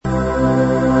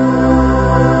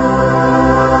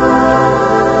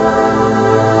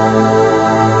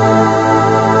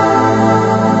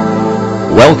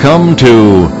Welcome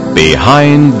to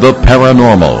Behind the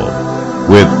Paranormal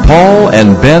with Paul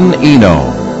and Ben Eno.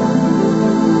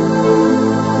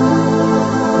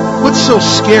 What's so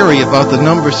scary about the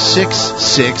number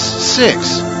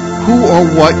 666? Who or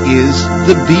what is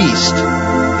the beast?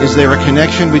 Is there a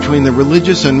connection between the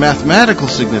religious and mathematical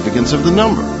significance of the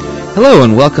number? Hello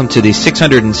and welcome to the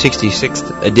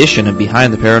 666th edition of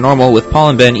Behind the Paranormal with Paul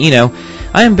and Ben Eno.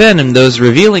 I am Ben, and those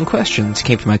revealing questions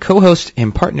came from my co-host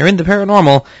and partner in the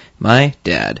paranormal, my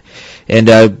dad. And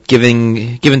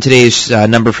given today's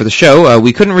number for the show,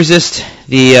 we couldn't resist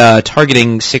the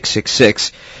targeting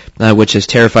 666, which has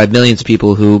terrified millions of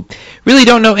people who really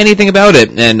don't know anything about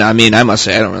it. And I mean, I must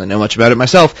say, I don't really know much about it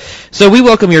myself. So we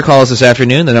welcome your calls this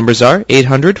afternoon. The numbers are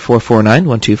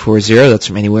 800-449-1240. That's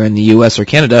from anywhere in the U.S. or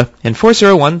Canada. And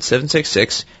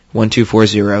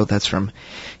 401-766-1240. That's from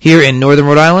here in northern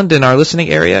Rhode Island in our listening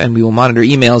area. And we will monitor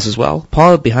emails as well.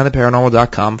 Paul at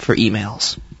BehindTheParanormal.com for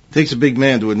emails. Takes a big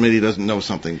man to admit he doesn't know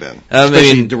something, Ben.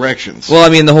 Especially directions. Well, I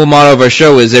mean, the whole motto of our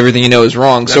show is everything you know is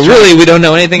wrong. That's so really, we don't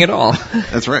know anything at all.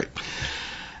 That's right.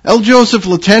 L. Joseph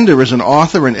Latender is an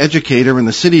author and educator in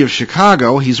the city of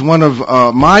Chicago. He's one of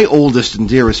my oldest and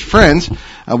dearest friends.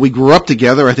 We grew up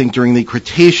together, I think, during the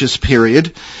Cretaceous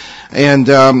period. And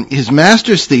his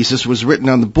master's thesis was written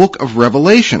on the book of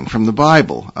Revelation from the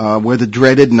Bible, where the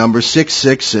dreaded number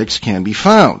 666 can be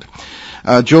found.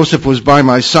 Joseph was by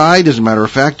my side, as a matter of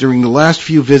fact, during the last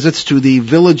few visits to the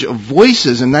Village of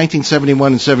Voices in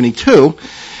 1971 and 72,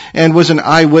 and was an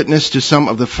eyewitness to some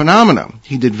of the phenomena.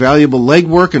 He did valuable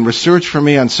legwork and research for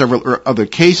me on several other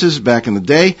cases back in the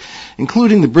day,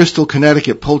 including the Bristol,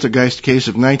 Connecticut poltergeist case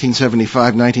of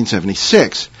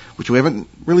 1975-1976, which we haven't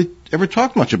really ever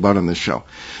talked much about on this show.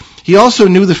 He also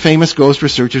knew the famous ghost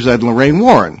researchers Ed and Lorraine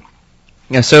Warren.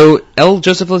 Yeah, so L.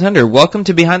 Joseph Latender, welcome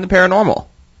to Behind the Paranormal.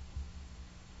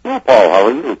 Yeah, Paul, how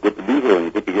are you? Good to be here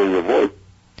and good to hear your voice.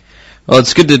 Well,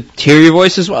 it's good to hear your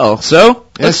voice as well. So,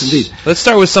 yes, indeed. Let's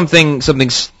start with something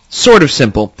sort of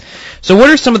simple. So, what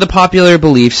are some of the popular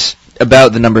beliefs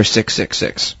about the number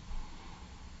 666?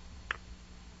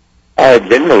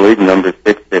 Generally, the number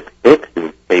 666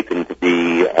 is taken to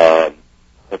be a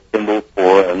symbol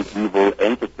for an evil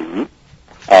entity.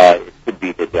 It could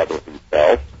be the devil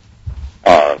himself.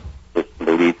 It's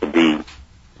believed to be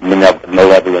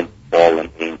malevolent fallen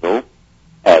angel,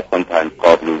 sometimes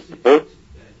called Lucifer,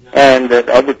 and at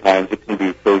other times it can be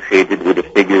associated with a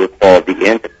figure called the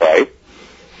Antichrist,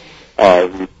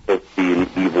 who's supposed to be an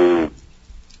evil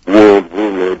world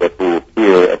ruler that will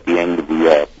appear at the end of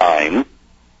the time,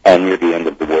 near the end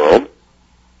of the world,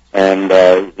 and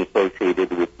is associated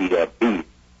with the beast,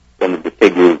 one of the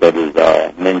figures that is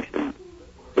mentioned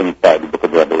inside the book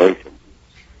of Revelation.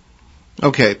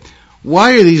 Okay,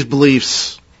 why are these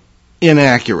beliefs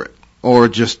inaccurate or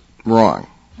just wrong?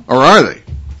 Or are they?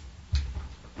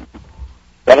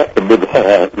 That's a big,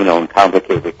 and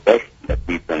complicated question that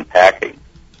we've been unpacking.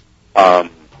 That's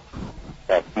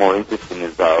more interesting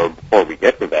is, before we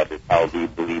get to that, is how these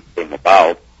beliefs came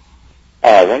about.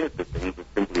 One of the things is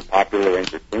simply popular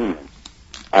entertainment.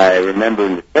 I remember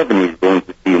in the 70s going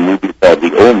to see a movie called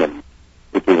The Omen,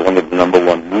 which was one of the number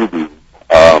one movies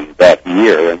that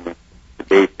year, and the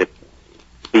basic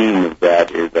theme of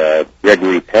that is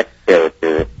Gregory Peck's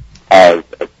character as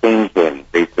a changeling.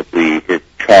 Basically, his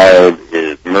child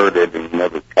is murdered and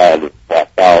another child is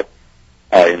swapped out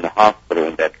in the hospital,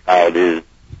 and that child is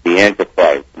the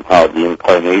Antichrist, and how the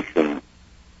incarnation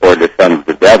or the son of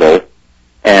the devil.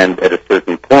 And at a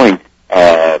certain point,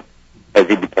 as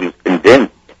he becomes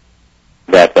convinced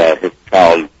that his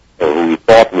child, or who he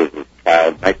thought was his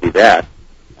child, might be that,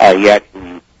 he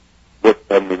actually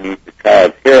looks underneath the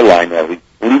child's hairline while he's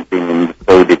sleeping and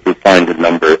discovered to find the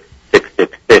number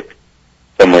 666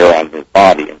 somewhere on his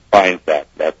body, and finds that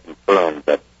confirms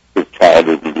that his child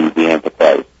is indeed the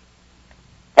Antichrist.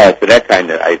 So that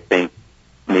kind of, I think,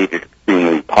 made it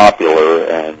extremely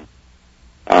popular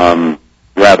and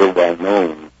rather well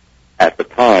known at the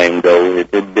time, though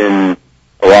it had been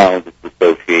around this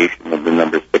association of the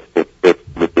number 666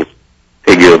 with this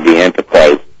figure of the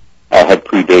Antichrist had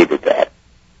predated that.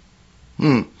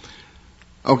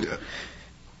 Okay.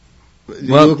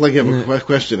 You look like you have a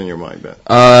question in your mind, Ben.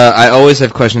 I always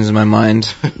have questions in my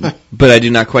mind, but I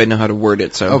do not quite know how to word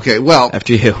it, so okay, well,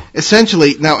 after you.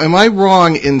 Essentially, now, am I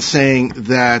wrong in saying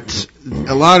that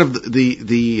a lot of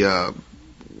the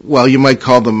you might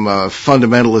call them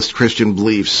fundamentalist Christian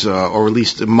beliefs, or at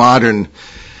least modern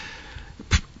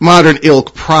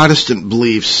ilk Protestant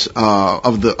beliefs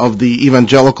of the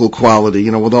evangelical quality,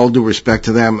 with all due respect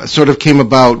to them, sort of came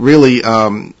about really,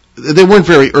 they weren't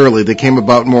very early. They came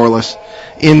about more or less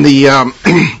in the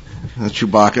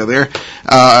Chewbacca there.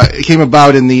 It came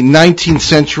about in the 19th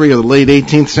century or the late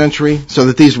 18th century, so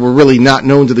that these were really not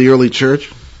known to the early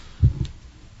church?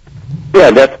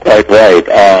 Yeah, that's quite right.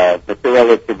 It's a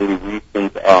relatively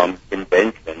recent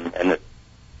invention, and it's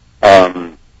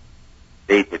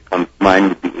date that comes to mind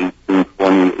would be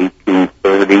 1820,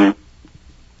 1830.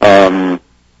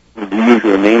 The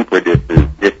usual name for this is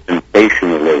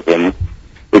dispensationalism,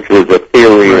 which was a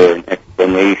theory or an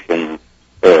explanation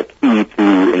or a key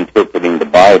to interpreting the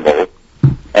Bible,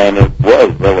 and it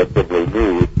was relatively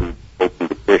new. It was open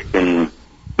to Christians,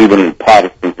 even in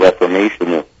Protestant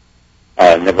Reformation.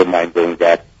 Never mind going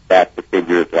back to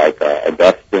figures like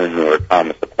Augustine or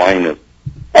Thomas Aquinas.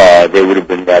 They would have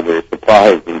been rather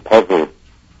surprised and puzzled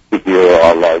to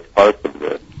hear large parts of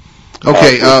this.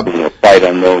 Okay. Quite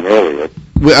unknown earlier.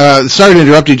 Sorry to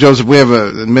interrupt you, Joseph. We have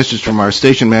a message from our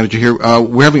station manager here.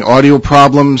 We're having audio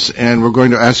problems, and we're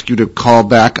going to ask you to call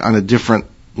back on a different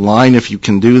line if you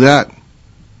can do that.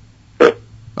 Sure.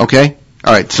 Okay?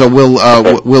 All right. So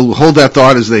we'll hold that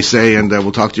thought, as they say, and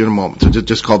we'll talk to you in a moment. So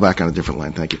just call back on a different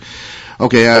line. Thank you.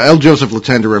 Okay. L. Joseph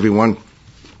Latender, everyone.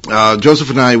 Joseph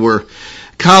and I were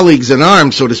colleagues in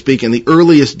arms, so to speak, in the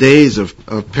earliest days of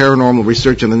paranormal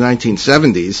research in the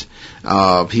 1970s.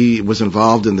 He was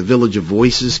involved in the Village of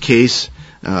Voices case.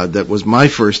 That was my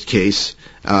first case.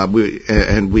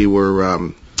 We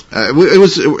were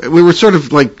sort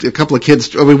of like a couple of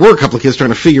kids. We were a couple of kids trying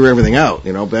to figure everything out,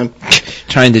 Ben?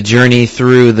 Trying to journey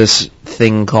through this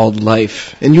thing called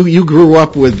life. And you grew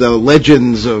up with the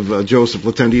legends of Joseph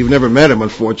Latender. You've never met him,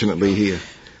 unfortunately.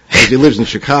 He lives in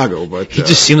Chicago, but he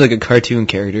just seemed like a cartoon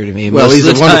character to me. Well, he's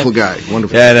a wonderful guy.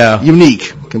 Wonderful. Yeah, I know.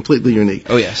 Unique. Completely unique.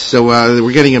 Oh, yes. So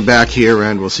we're getting him back here,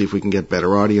 and we'll see if we can get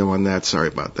better audio on that. Sorry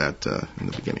about that in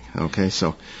the beginning. Okay,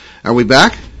 so are we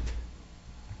back?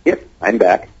 Yep, I'm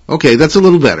back. Okay, that's a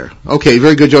little better. Okay,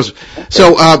 very good, Joseph.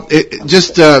 So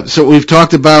so we've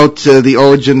talked about the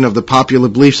origin of the popular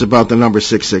beliefs about the number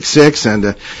 666,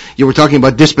 and you were talking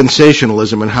about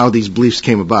dispensationalism and how these beliefs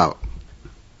came about.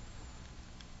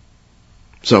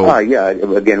 So yeah,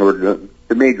 again,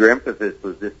 the major emphasis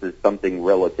was this is something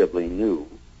relatively new,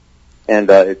 and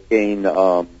it gained,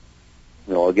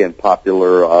 again,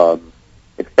 popular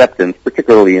acceptance,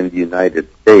 particularly in the United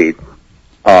States.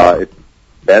 It's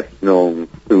best known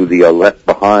through the Left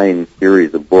Behind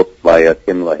series of books by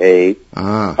Tim LaHaye,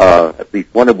 at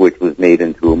least one of which was made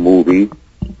into a movie.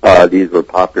 These were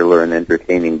popular and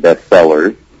entertaining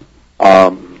bestsellers.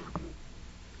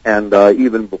 And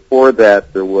even before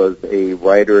that, there was a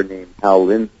writer named Hal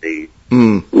Lindsey.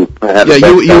 Who had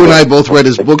you and I both read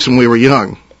his books when we were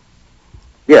young.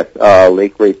 Yes,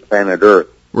 Late Great Planet Earth.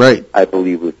 Right. I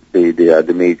believe was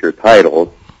the major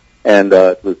title. And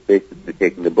it was basically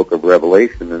taking the book of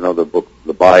Revelation and other books of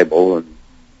the Bible and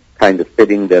kind of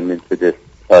fitting them into this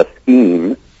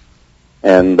scheme.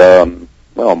 And,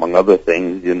 among other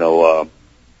things,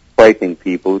 frightening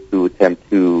people to attempt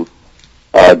to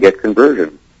get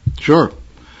conversion. Sure.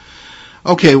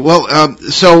 Okay, well,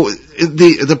 so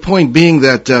the point being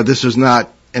that this is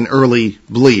not an early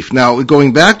belief. Now,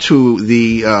 going back to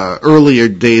the earlier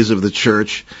days of the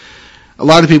church, a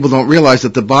lot of people don't realize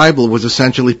that the Bible was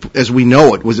essentially, as we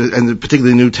know it, and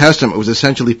particularly the New Testament, was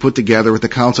essentially put together at the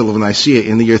Council of Nicaea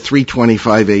in the year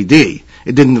 325 AD.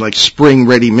 It didn't spring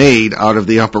ready-made out of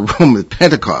the upper room at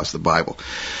Pentecost, the Bible.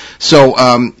 So,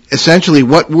 essentially,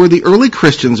 what were the early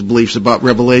Christians' beliefs about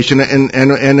Revelation? And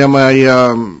am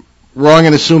I wrong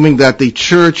in assuming that the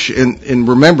church, in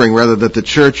remembering rather, that the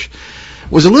church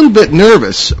was a little bit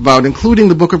nervous about including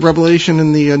the book of Revelation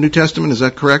in the New Testament? Is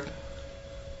that correct?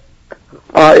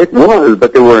 It was,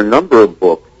 but there were a number of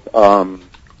books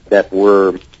that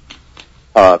were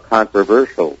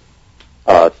controversial.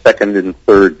 2nd and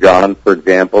 3rd John, for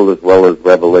example, as well as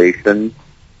Revelation.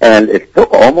 And it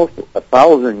took almost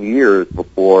 1,000 years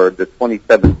before the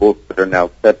 27 books that are now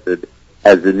accepted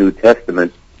as the New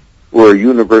Testament were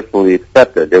universally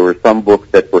accepted. There were some books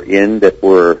that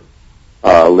were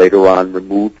later on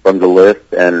removed from the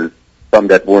list, and some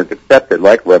that weren't accepted,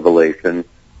 like Revelation,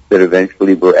 that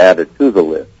eventually were added to the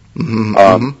list.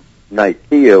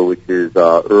 Nicaea, which is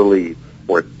early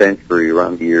 4th century,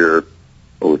 around the year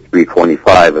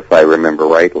 325, if I remember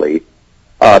rightly,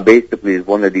 basically is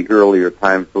one of the earlier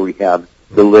times where we have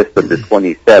the list of the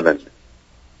 27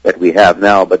 that we have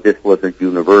now, but this wasn't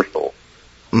universal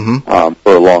for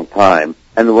a long time.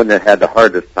 And the one that had the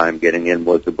hardest time getting in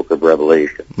was the book of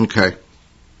Revelation. Okay.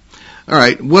 All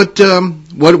right. What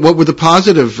were the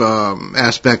positive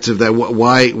aspects of that?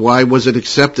 Why was it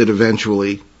accepted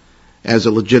eventually as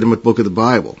a legitimate book of the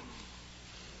Bible?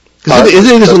 Because it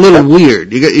is a little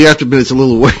weird. You have to admit it's a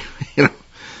little weird.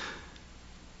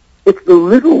 It's a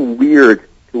little weird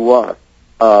to us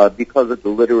because of the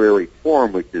literary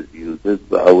form which is used,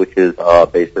 which is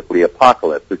basically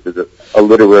apocalypse, which is a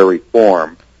literary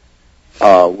form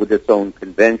with its own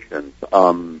conventions.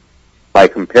 By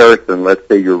comparison, let's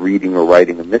say you're reading or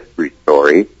writing a mystery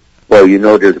story. Well, you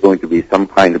know there's going to be some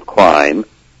kind of crime,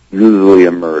 usually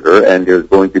a murder, and there's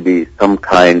going to be some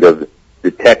kind of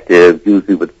detective,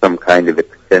 usually with some kind of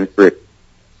eccentric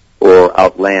or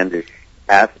outlandish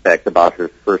aspect about his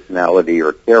personality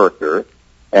or character,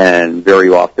 and very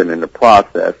often in the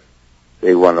process,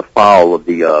 they run afoul of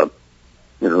the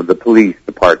police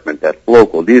department that's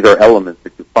local. These are elements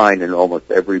that you find in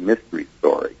almost every mystery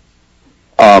story.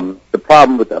 The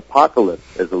problem with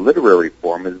apocalypse as a literary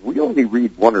form is we only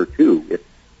read one or two, if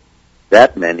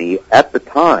that many, at the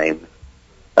time.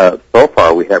 So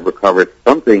far, we have recovered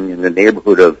something in the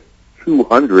neighborhood of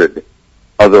 200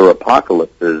 other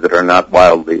apocalypses that are not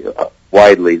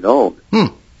widely known.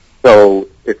 So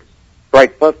it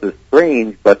strikes us as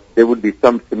strange, but there would be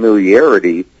some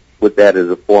familiarity with that as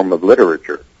a form of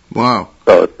literature. Wow.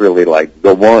 So it's really like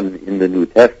the one in the New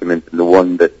Testament and the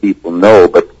one that people know,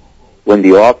 but when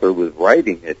the author was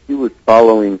writing it, he was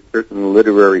following certain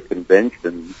literary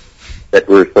conventions that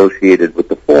were associated with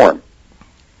the form.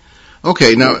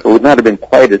 Okay, now... So it would not have been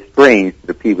quite as strange to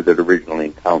the people that originally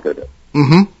encountered it.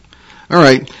 Mm-hmm. All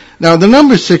right. Now, the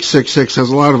number 666 has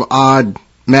a lot of odd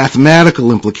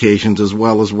mathematical implications as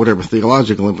well as whatever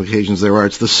theological implications there are.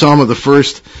 It's the sum of the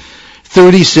first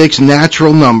 36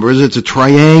 natural numbers. It's a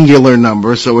triangular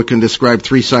number, so it can describe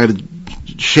three-sided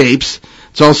shapes.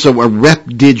 It's also a rep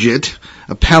digit,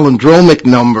 a palindromic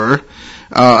number,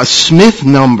 a Smith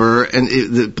number, and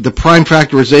the prime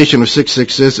factorization of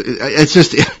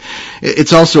 666.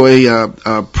 It's also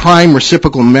a prime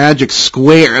reciprocal magic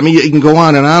square. I mean, you can go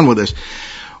on and on with this.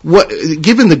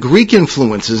 Given the Greek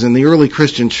influences in the early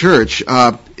Christian church,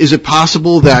 is it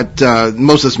possible that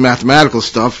most of this mathematical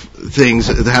things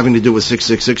having to do with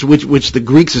 666, which the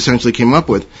Greeks essentially came up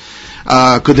with,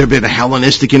 could there have been a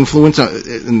Hellenistic influence,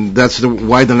 and that's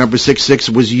why the number 66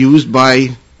 was used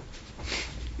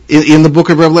in the Book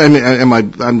of Revelation? I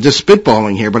mean, I'm just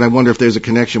spitballing here, but I wonder if there's a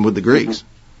connection with the Greeks.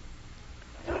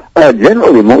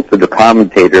 Generally, most of the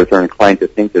commentators are inclined to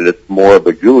think that it's more of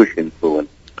a Jewish influence.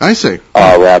 I see.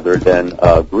 Rather than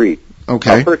Greek.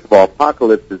 Okay. First of all,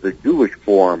 apocalypse is a Jewish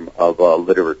form of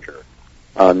literature,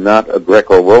 not a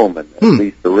Greco-Roman, at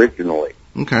least originally.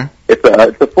 Okay.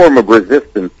 It's a form of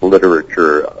resistance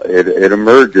literature. It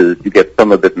emerges, you get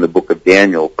some of it in the book of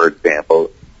Daniel, for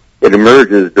example. It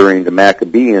emerges during the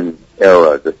Maccabean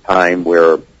era, the time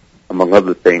where, among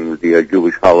other things, the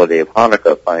Jewish holiday of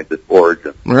Hanukkah finds its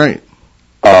origin. Right.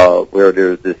 Where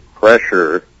there's this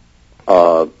pressure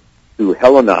to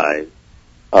Hellenize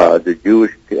the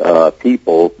Jewish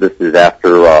people. This is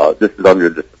under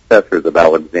the successors of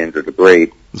Alexander the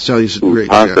Great, who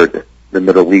conquered the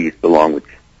Middle East along with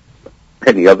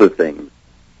many other things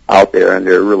out there, and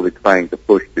they're really trying to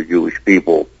push the Jewish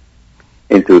people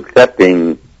into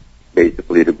accepting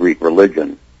basically the Greek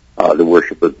religion, the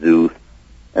worship of Zeus,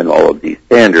 and all of these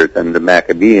standards, and the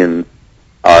Maccabeans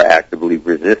are actively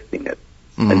resisting it.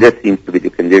 Mm-hmm. And this seems to be the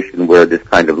condition where this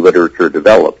kind of literature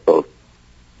develops. So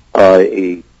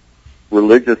a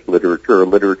religious literature, a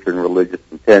literature in religious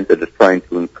intent that is trying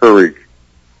to encourage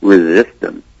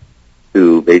resistance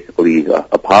to basically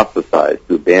apostatize,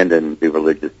 to abandon the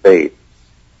religious faith.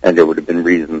 And there would have been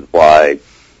reasons why,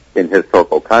 in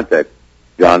historical context,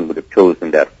 John would have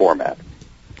chosen that format.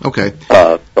 Okay.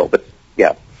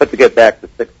 But to get back to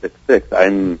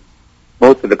 666,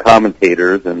 most of the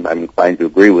commentators, and I'm inclined to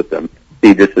agree with them,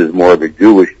 see this as more of a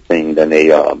Jewish thing than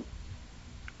a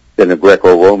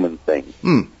Greco-Roman thing.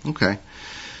 Okay.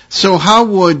 So how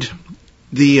would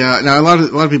now a lot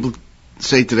of people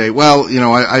say today, well, you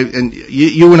know,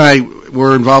 you and I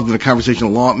were involved in a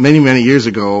conversation many years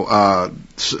ago,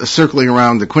 circling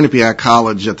around the Quinnipiac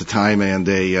College at the time, and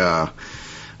a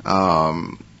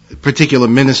particular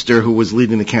minister who was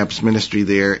leading the campus ministry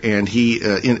there, and he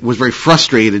was very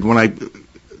frustrated when I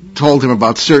told him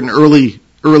about certain early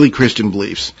Christian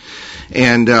beliefs.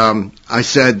 And I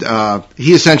said,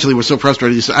 he essentially was so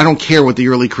frustrated, he said, I don't care what the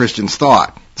early Christians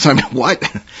thought. So I mean, what?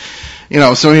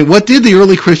 What did the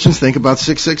early Christians think about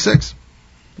 666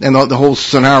 and the whole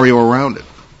scenario around it?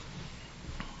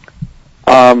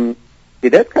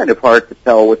 That's kind of hard to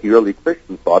tell what the early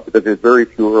Christians thought, because there's very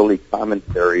few early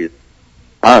commentaries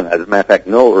on, as a matter of fact,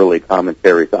 no early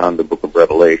commentaries on the Book of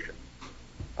Revelation.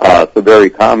 So very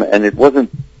common, and it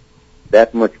wasn't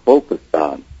that much focused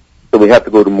on. So we have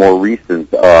to go to more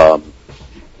recent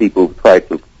people who try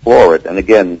to explore it. And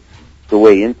again, the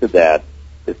way into that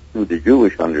is through the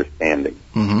Jewish understanding.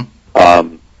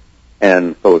 Mm-hmm.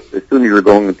 And so as soon as you're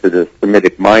going into the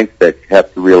Semitic mindset, you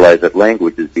have to realize that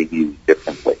language is being used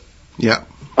differently. Yeah.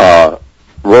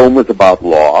 Rome was about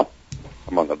law,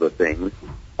 among other things.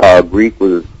 Greek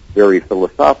was very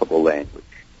philosophical language.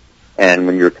 And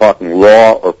when you're talking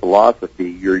law or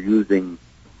philosophy, you're using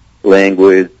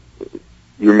language,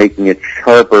 you're making it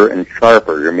sharper and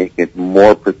sharper. You're making it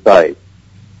more precise,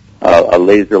 a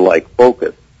laser-like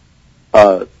focus.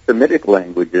 Semitic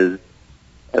languages,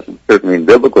 certainly in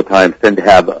biblical times, tend to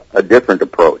have a different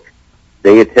approach.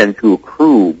 They tend to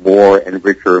accrue more and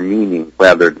richer meanings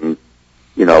rather than,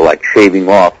 like shaving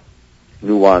off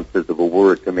nuances of a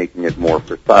word to making it more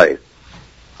precise.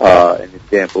 An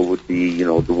example would be,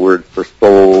 the word for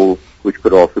soul, which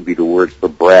could also be the word for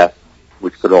breath,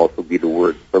 which could also be the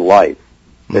word for life,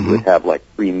 that would have like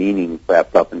three meanings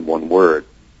wrapped up in one word.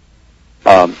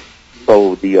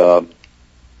 So the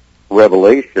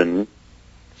Revelation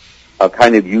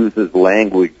kind of uses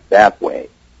language that way.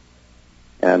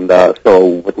 And so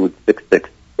what would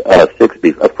 666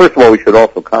 be? First of all, we should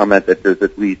also comment that there's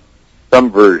at least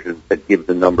some versions that give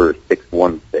the number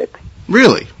 616.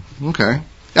 Really? Okay.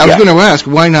 I was going to ask,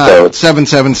 why not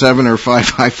 777 or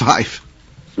 555?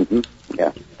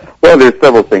 Yeah. Well, there's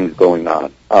several things going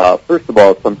on. First of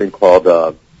all, something called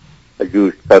a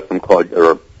Jewish custom called,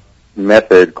 or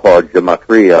method called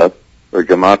gematria.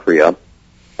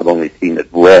 I've only seen it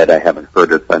read. I haven't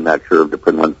heard it, so I'm not sure of the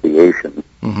pronunciation.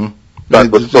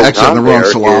 But what's going on the wrong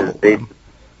syllable.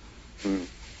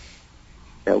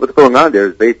 What's going on there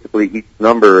is basically each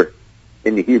number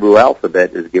in the Hebrew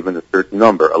alphabet is given a certain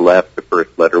number. Aleph, the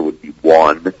first letter would be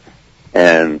 1,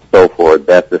 and so forth.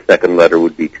 That the second letter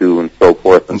would be 2, and so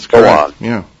forth, and so on.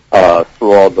 Yeah.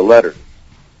 Through all the letters.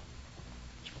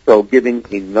 So giving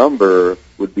a number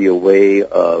would be a way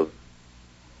of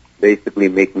basically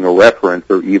making a reference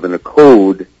or even a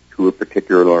code to a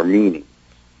particular meaning.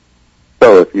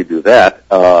 So if you do that,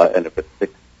 and if it's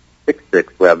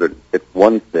 666 rather than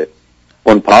 616,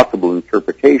 one possible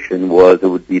interpretation was it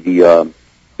would be the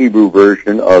Hebrew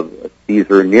version of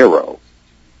Caesar Nero.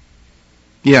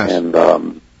 Yes. And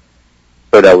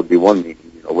so that would be one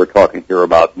meaning. We're talking here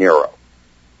about Nero.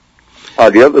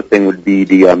 The other thing would be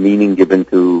the meaning given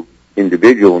to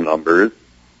individual numbers,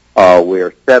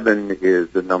 where 7 is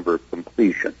the number of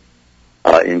completion.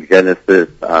 In Genesis,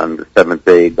 on the seventh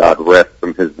day, God rests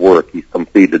from his work. He's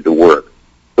completed the work.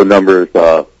 So numbers,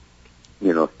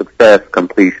 success,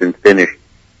 completion, finish,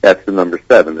 that's the number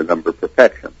 7, the number of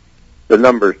perfection. The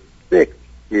number 6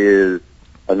 is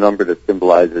a number that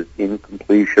symbolizes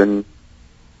incompletion,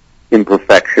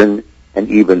 imperfection, and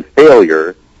even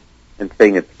failure. And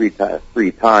saying it three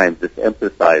times, this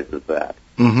emphasizes that.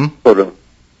 So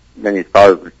many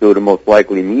scholars would say the most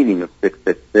likely meaning of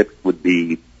 666 would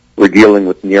be we're dealing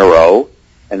with Nero,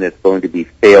 and it's going to be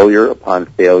failure upon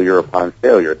failure upon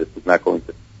failure. This is not going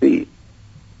to succeed.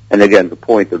 And again, the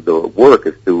point of the work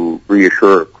is to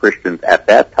reassure Christians at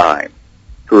that time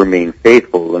to remain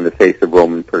faithful in the face of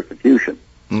Roman persecution.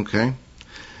 Okay.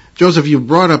 Joseph, you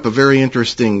brought up a very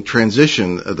interesting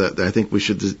transition that I think we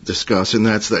should discuss, and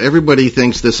that's that everybody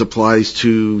thinks this applies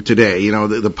to today.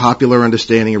 The popular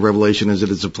understanding of Revelation is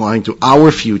that it's applying to our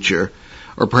future,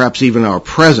 or perhaps even our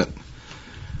present.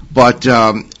 But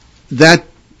that,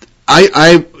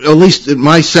 I at least in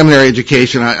my seminary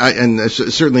education, and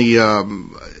certainly,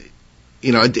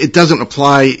 it doesn't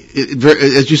apply,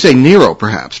 as you say, Nero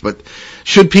perhaps, but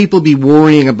should people be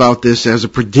worrying about this as a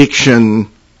prediction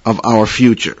of our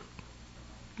future?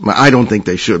 I don't think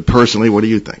they should. Personally, what do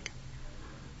you think?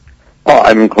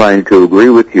 I'm inclined to agree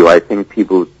with you. I think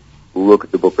people look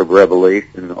at the book of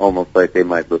Revelation almost like they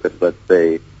might look at, let's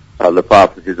say, the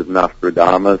prophecies of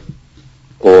Nostradamus,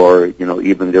 or,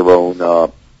 even their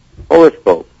own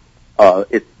horoscope.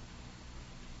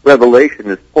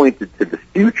 Revelation is pointed to the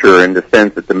future in the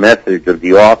sense that the message of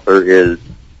the author is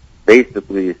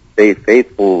basically stay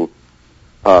faithful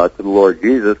to the Lord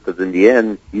Jesus, because in the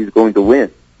end, he's going to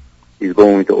win. He's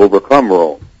going to overcome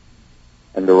Rome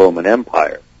and the Roman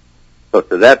Empire. So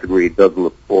to that degree, it does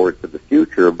look forward to the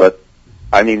future. But,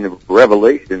 the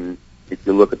Revelation, if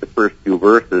you look at the first few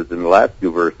verses and the last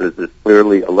few verses, is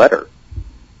clearly a letter.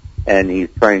 And he's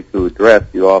trying to address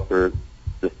the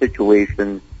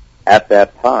situation at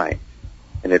that time.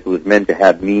 And it was meant to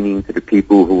have meaning to the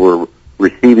people who were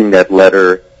receiving that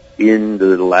letter in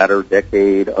the latter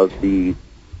decade of the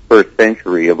first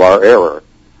century of our era,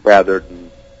 rather than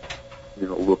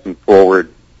looking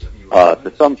forward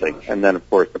to something. And then, of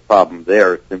course, the problem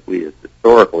there simply is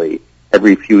historically,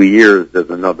 every few years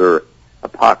there's another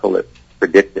apocalypse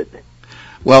predicted.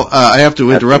 Well, I have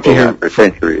to interrupt you here. For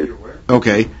centuries.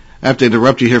 Okay. I have to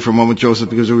interrupt you here for a moment,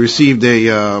 Joseph, because we received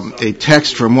a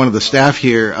text from one of the staff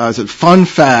here. It said, fun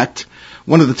fact,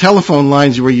 one of the telephone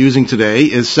lines you were using today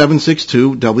is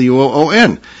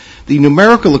 762-WOON. The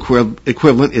numerical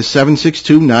equivalent is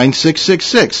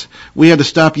 762-9666. We had to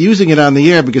stop using it on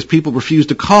the air because people refused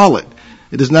to call it.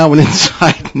 It is now an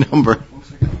inside number.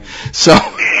 So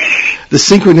the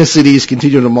synchronicities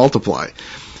continue to multiply.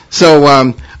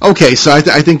 So, okay, so I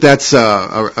think that's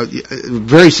a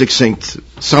very succinct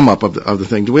sum up of the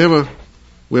thing. Do we have a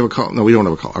call? No, we don't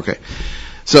have a call. Okay.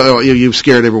 So you've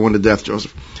scared everyone to death,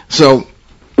 Joseph. So,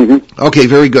 okay,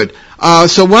 very good.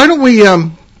 So why don't we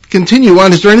continue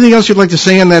on? Is there anything else you'd like to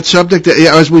say on that subject?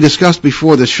 As we discussed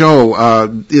before the show,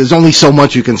 there's only so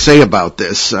much you can say about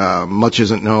this. Much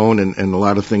isn't known, and a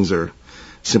lot of things are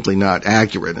simply not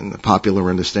accurate in the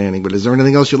popular understanding. But is there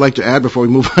anything else you'd like to add before we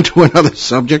move on to another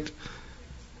subject?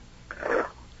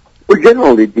 Well,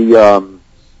 generally, if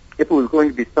it was going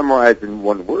to be summarized in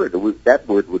one word, that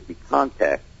word would be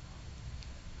context.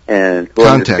 And to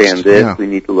understand this, we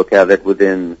need to look at it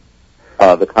within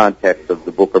the context of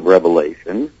the Book of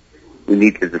Revelation. We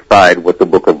need to decide what the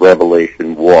Book of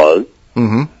Revelation was.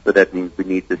 So that means we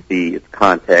need to see its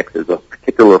context as a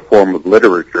particular form of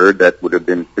literature that would have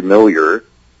been familiar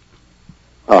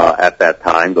at that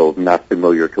time, though not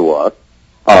familiar to us.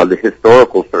 The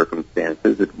historical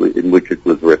circumstances in which it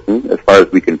was written, as far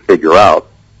as we can figure out.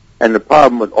 And the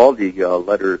problem with all the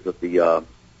letters of the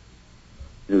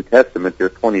New Testament, there are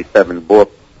 27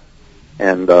 books,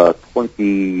 and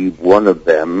 21 of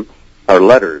them are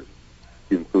letters.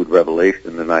 You include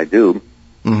Revelation, and I do.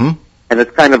 And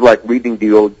it's kind of like reading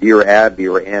the old Dear Abby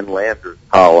or Ann Landers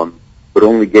column, but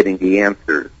only getting the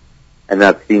answers and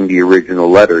not seeing the original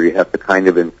letter. You have to kind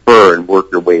of infer and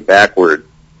work your way backwards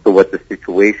to what the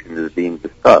situation is being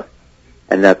discussed.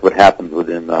 And that's what happens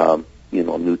within,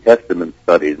 New Testament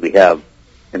studies. We have,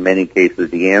 in many cases,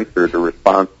 the answer, the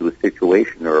response to a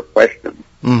situation or a question,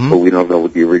 but we don't know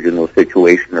what the original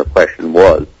situation or question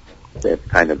was. They have to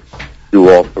kind of do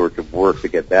all sorts of work to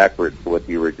get backwards to what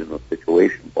the original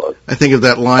situation was. I think of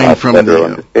that line from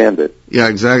understand it. Yeah,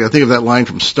 exactly. I think of that line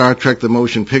from Star Trek: The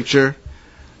Motion Picture.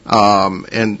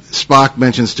 And Spock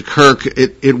mentions to Kirk,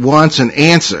 it wants an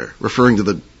answer, referring to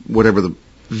the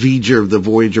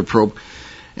Voyager probe.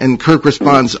 And Kirk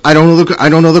responds, I don't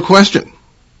know the question.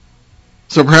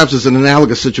 So perhaps it's an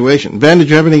analogous situation. Ben, did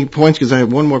you have any points? Because I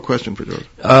have one more question for George.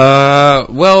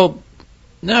 Well,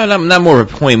 no, not more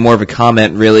of a point, more of a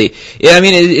comment, really. Yeah, I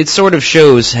mean, it sort of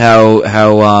shows how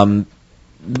the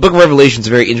Book of Revelation is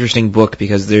a very interesting book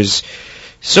because there's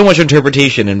so much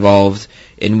interpretation involved,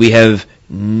 and we have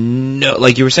no,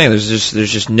 like you were saying, there's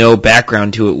just no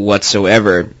background to it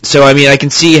whatsoever. So, I mean, I can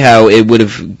see how it would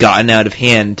have gotten out of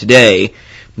hand today,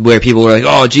 where people were like,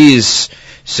 oh, geez,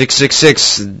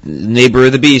 666, neighbor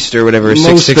of the beast, or whatever,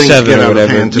 667, or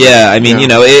whatever. Yeah, I mean,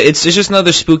 it's just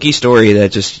another spooky story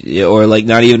that or like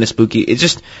not even a spooky, it's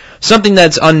just something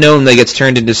that's unknown that gets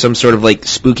turned into some sort of like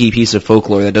spooky piece of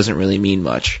folklore that doesn't really mean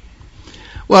much.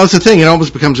 Well, it's the thing. It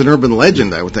almost becomes an urban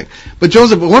legend, I would think. But,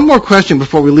 Joseph, one more question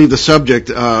before we leave the subject,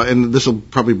 and this will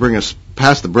probably bring us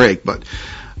past the break, but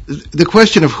the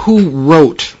question of who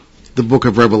wrote the Book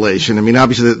of Revelation. I mean,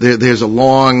 obviously, there's a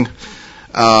long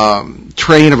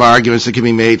train of arguments that can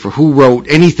be made for who wrote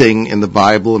anything in the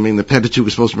Bible. I mean, the Pentateuch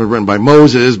was supposed to be written by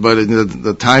Moses, but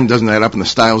the time doesn't add up and the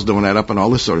styles don't add up and all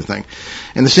this sort of thing.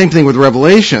 And the same thing with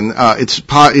Revelation. It's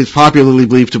popularly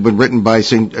believed to have been written by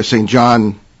St.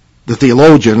 John the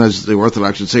theologian, as the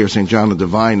Orthodox would say, or St. John the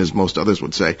Divine, as most others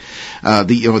would say,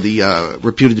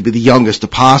 reputed to be the youngest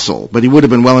apostle, but he would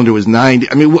have been well into his 90s.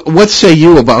 I mean, what say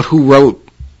you about who wrote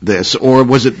this, or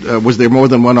was there more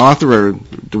than one author, or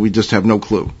do we just have no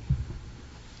clue?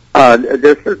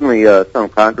 There's certainly some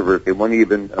controversy.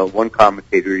 One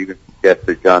commentator even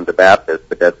suggested John the Baptist,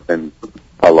 but that's been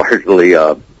largely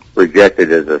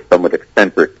rejected as a somewhat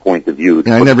eccentric point of view.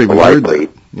 Yeah, I never even heard that.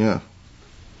 Yeah.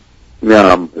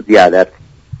 That's,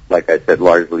 like I said,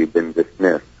 largely been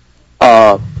dismissed.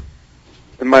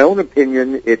 In my own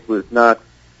opinion, it was not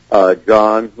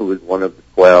John, who was one of the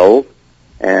 12,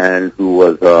 and who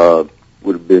would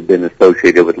have been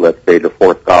associated with, let's say, the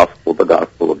fourth gospel, the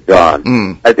Gospel of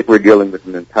John. I think we're dealing with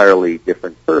an entirely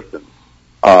different person.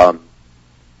 And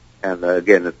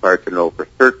again, it's hard to know for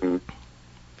certain.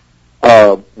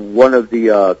 One of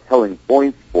the telling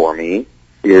points for me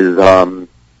is,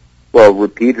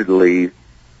 repeatedly,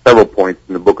 several points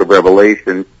in the Book of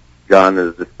Revelation, the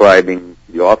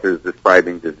author is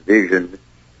describing this vision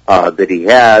that he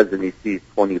has, and he sees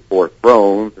 24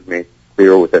 thrones, and makes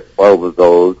clear with that 12 of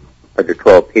those are the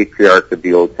 12 patriarchs of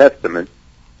the Old Testament,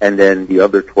 and then the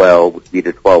other 12 would be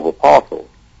the 12 apostles.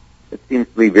 It seems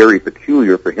to me very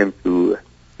peculiar for him to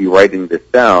be writing this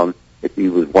down if he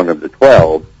was one of the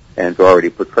 12 and already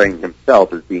portraying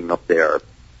himself as being up there,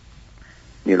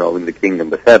 you know, in the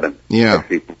kingdom of heaven. Yeah.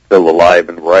 Actually still alive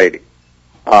and writing.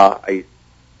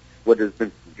 What has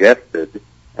been suggested,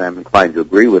 and I'm inclined to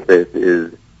agree with this,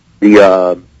 is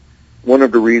the one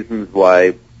of the reasons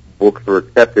why books are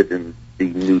accepted in the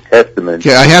New Testament.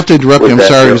 Okay, I have to interrupt you. I'm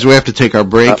sorry, because we have to take our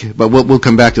break, but we'll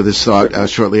come back to this thought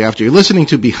shortly after. You're listening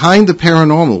to Behind the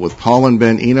Paranormal with Paul and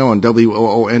Ben Eno on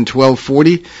WOON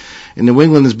 1240 in New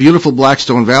England's beautiful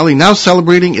Blackstone Valley, now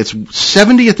celebrating its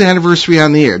 70th anniversary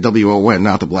on the air. WON,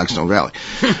 not the Blackstone Valley.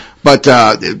 But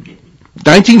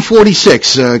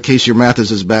 1946, in case your math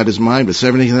is as bad as mine, but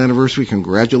 70th anniversary,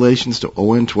 congratulations to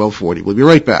ON 1240. We'll be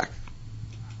right back.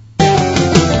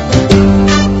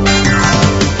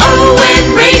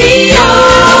 ON Radio,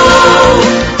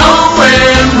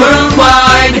 ON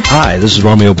Worldwide. Hi, this is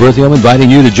Romeo Berthium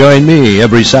inviting you to join me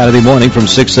every Saturday morning from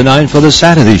 6 to 9 for The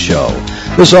Saturday Show.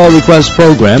 This all-request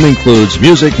program includes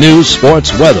music, news,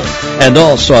 sports, weather, and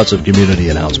all sorts of community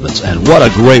announcements. And what a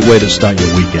great way to start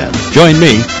your weekend. Join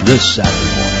me this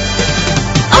Saturday morning.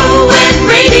 ON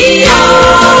Radio,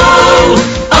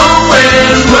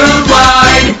 ON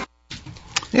Worldwide.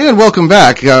 And welcome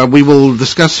back. We will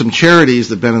discuss some charities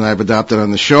that Ben and I have adopted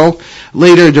on the show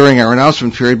later during our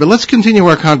announcement period. But let's continue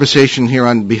our conversation here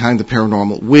on Behind the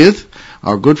Paranormal with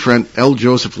our good friend L.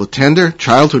 Joseph Latender,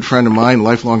 childhood friend of mine,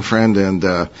 lifelong friend, and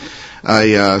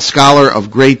a scholar of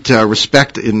great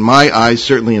respect in my eyes,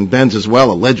 certainly in Ben's as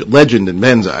well, a legend in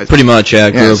Ben's eyes. Pretty much, yeah.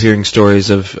 I grew up hearing stories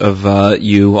of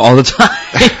you all the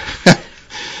time.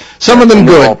 Some of them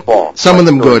good. Some of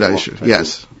them good, I should.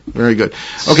 Yes. Very good.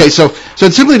 Okay, so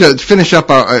it's simply to finish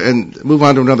up and move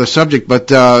on to another subject,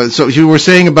 but so you were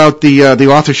saying about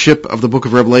the authorship of the Book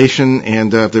of Revelation,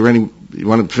 and if there are any, you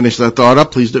want to finish that thought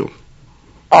up, please do.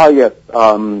 Yes.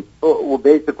 Well,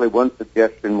 basically, one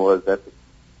suggestion was that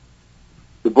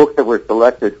the books that were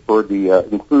selected for the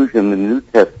inclusion in the New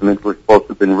Testament were supposed to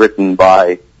have been written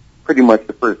by pretty much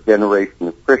the first generation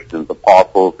of Christians,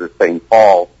 apostles or St.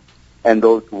 Paul, and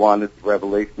those who wanted the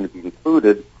Revelation to be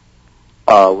included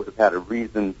would have had a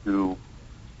reason to,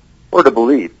 or to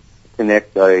believe,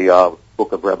 connect a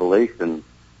book of Revelation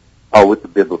with the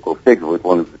biblical figure, with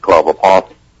one of the 12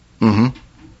 apostles. Mm-hmm.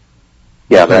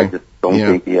 Yeah, but I just don't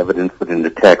think the evidence within the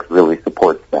text really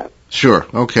supports that. Sure.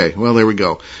 Okay. Well, there we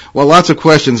go. Well, lots of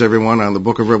questions, everyone, on the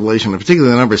Book of Revelation,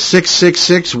 particularly the number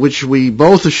 666, which we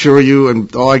both assure you,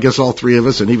 and I guess all three of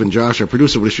us, and even Josh, our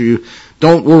producer, would assure you,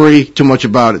 don't worry too much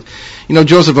about it. You know,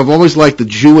 Joseph, I've always liked the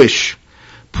Jewish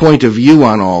point of view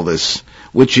on all this,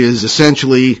 which is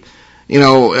essentially, you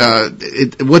know,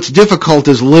 what's difficult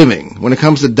is living. When it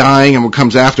comes to dying and what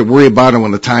comes after, worry about it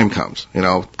when the time comes. You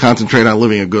know, concentrate on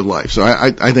living a good life. So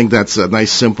I think that's a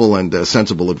nice, simple, and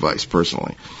sensible advice,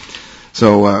 personally.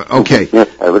 So, okay. Yes,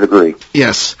 I would agree.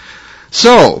 Yes.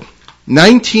 So,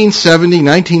 1970,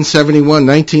 1971,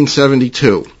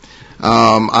 1972.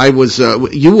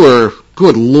 You were,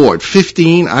 good Lord,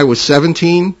 15, I was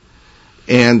 17,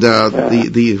 and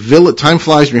the village, time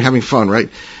flies when you're having fun, right?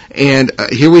 And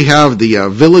here we have the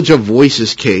Village of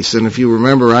Voices case, and if you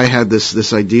remember, I had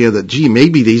this idea that, gee,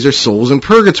 maybe these are souls in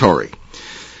purgatory.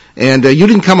 And you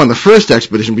didn't come on the first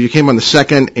expedition, but you came on the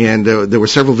second, and there were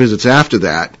several visits after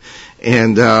that.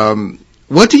 And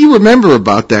what do you remember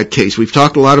about that case? We've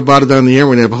talked a lot about it on the air.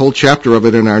 We have a whole chapter of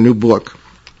it in our new book.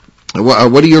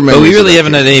 What do you remember? But we really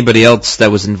haven't had anybody else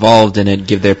that was involved in it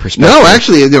give their perspective. No,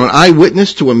 actually, an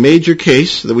eyewitness to a major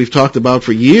case that we've talked about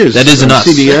for years. That isn't us.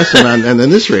 CBS and on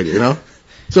this radio, you know.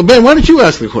 So, Ben, why don't you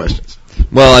ask the questions?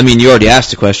 Well, I mean, you already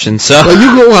asked a question, so... Well,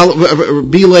 you go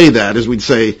belay that, as we'd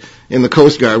say in the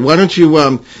Coast Guard. Why don't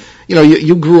you...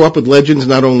 you grew up with legends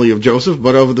not only of Joseph,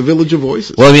 but of the Village of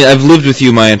Voices. Well, I mean, I've lived with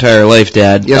you my entire life,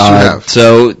 Dad. Yes, you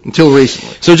have. Until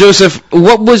recently. So, Joseph,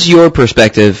 what was your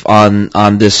perspective on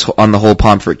the whole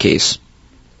Pomfret case?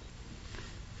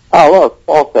 Well, as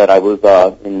Paul said, I was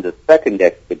in the second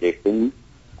expedition.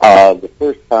 The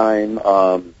first time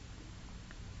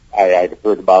I'd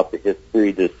heard about the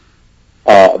history, this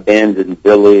abandoned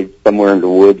village somewhere in the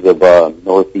woods of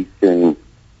northeastern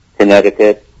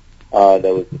Connecticut. That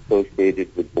was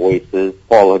associated with voices.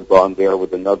 Paul had gone there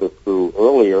with another crew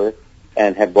earlier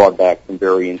and had brought back some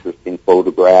very interesting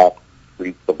photographs,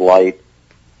 streaks of light.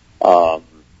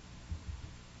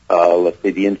 Let's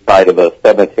say the inside of a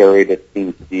cemetery that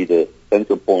seemed to be the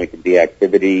center point of the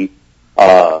activity.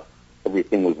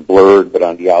 Everything was blurred, but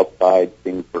on the outside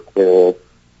things were clear.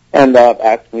 And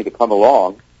asked me to come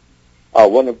along.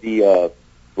 One of the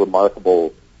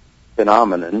remarkable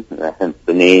phenomenon, hence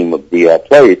the name of the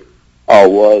place,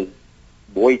 was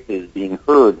voices being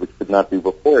heard which could not be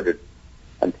recorded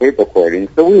on tape recording.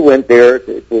 So we went there.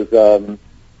 It was,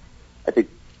 I think,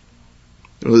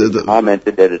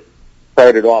 commented that it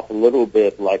started off a little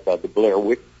bit like the Blair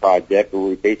Witch Project, where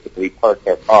we basically parked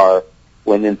our car,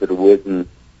 went into the woods, and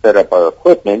set up our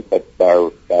equipment, but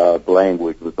our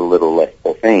language was a little less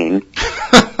profane.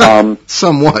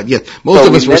 Somewhat, yes. Most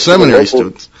of us were seminary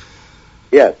students.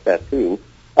 Yes, that too.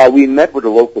 We met with a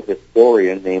local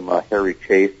historian named Harry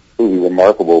Chase, who's a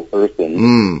remarkable person,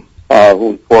 who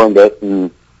informed us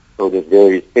and showed us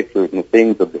various pictures and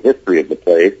things of the history of the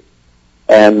place.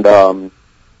 And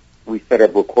we set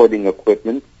up recording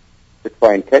equipment to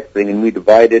try and catch things, and we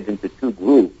divided into two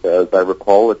groups. As I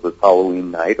recall, it was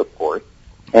Halloween night, of course,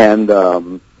 and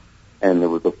there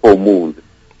was a full moon.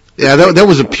 Yeah, that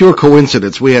was a pure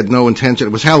coincidence. We had no intention.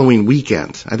 It was Halloween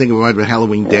weekend. I think it might have been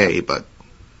Halloween day, but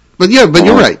you're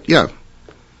right. Yeah.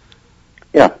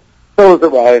 Yeah. So it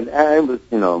was around, and it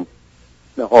was,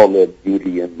 all the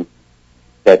beauty and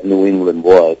that New England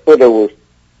was. So there were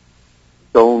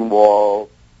stone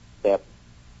walls, steps,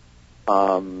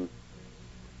 cellar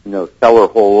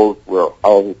holes where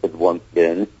houses had once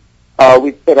been.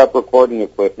 We set up recording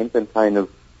equipment, and kind of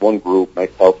one group,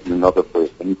 myself and another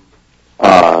person,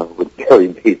 with very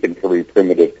basic, very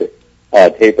primitive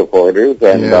tape recorders,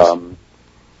 and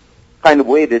kind of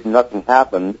waited, and nothing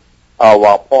happened,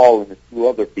 while Paul and a few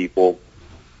other people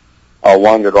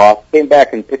wandered off, came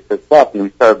back and picked us up, and we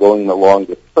started going along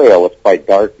the trail. It's quite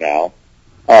dark now.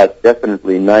 It's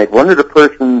definitely night. One of the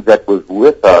persons that was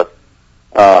with us,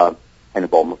 kind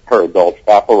of almost her adult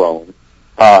chaperone,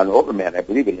 an older man, I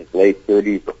believe in his late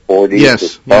 30s or 40s. Yes.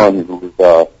 His son, who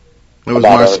was, it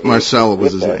was Marcel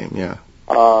was his name, yeah.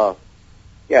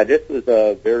 This was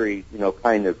a very,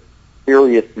 kind of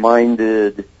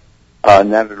serious-minded,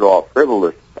 not at all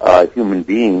frivolous human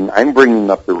being. I'm bringing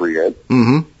up the rear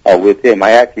with him.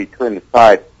 I actually turned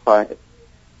aside,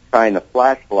 shine a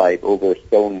flashlight over a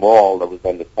stone wall that was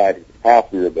on the side of the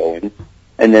path we were going,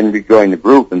 and then rejoined the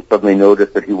group and suddenly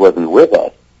noticed that he wasn't with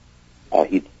us.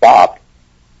 He'd stopped.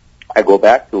 I go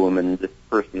back to him, and this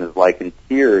person is like in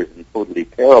tears and totally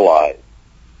paralyzed,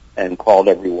 and called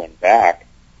everyone back.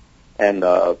 And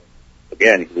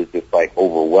again, he was just like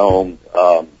overwhelmed,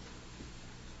 a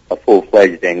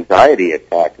full-fledged anxiety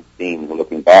attack, it seemed,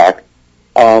 looking back,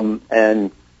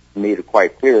 and made it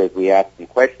quite clear as we asked him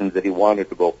questions that he wanted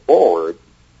to go forward,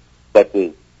 but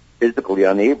was physically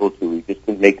unable to. He just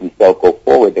couldn't make himself go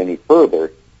forward any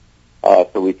further.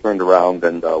 So we turned around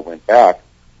and went back.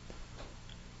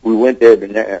 We went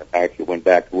there, actually went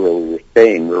back to where we were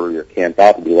staying, where we were camped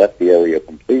out. We left the area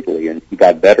completely, and he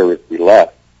got better as we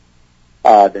left.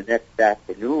 The next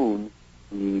afternoon,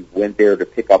 we went there to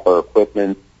pick up our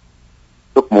equipment,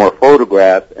 took more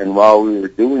photographs, and while we were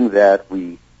doing that,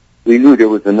 we knew there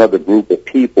was another group of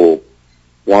people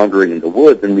wandering in the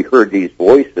woods, and we heard these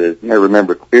voices, and I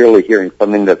remember clearly hearing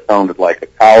something that sounded like a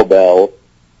cowbell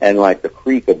and like the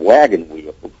creak of wagon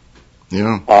wheels.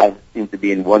 Yeah. It seemed to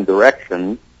be in one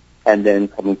direction, and then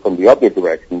coming from the other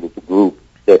direction was a group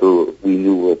that we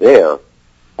knew were there.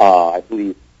 I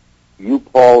believe you,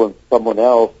 Paul, and someone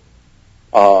else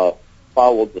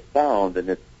followed the sound, and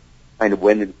it kind of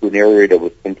went into an area that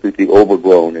was completely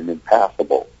overgrown and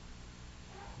impassable.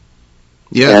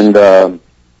 Yes. And,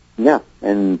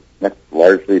 and that's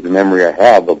largely the memory I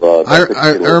have of I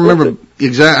remember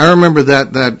I remember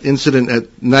that incident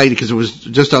at night because it was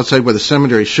just outside where the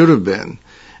cemetery should have been,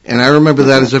 and I remember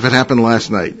that as if it happened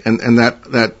last night. And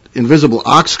that invisible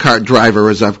ox cart driver,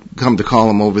 as I've come to call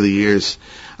him over the years,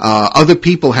 other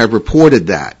people have reported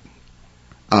that.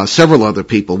 Several other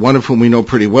people, one of whom we know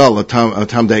pretty well,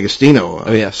 Tom D'Agostino.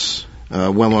 Oh yes.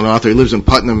 Well-known author. He lives in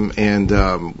Putnam, and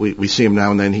we see him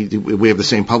now and then. We have the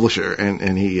same publisher,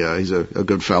 and he's a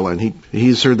good fella, and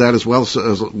he's heard that as well as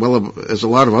a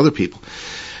lot of other people.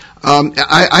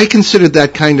 I considered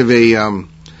that kind of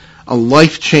a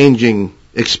life-changing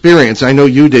experience. I know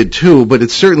you did too, but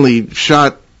it certainly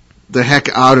shot the heck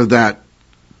out of that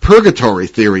purgatory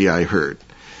theory I heard.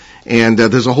 And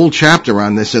there's a whole chapter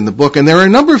on this in the book. And there are a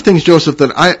number of things, Joseph,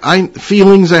 that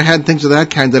feelings I had, things of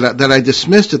that kind that I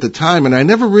dismissed at the time, and I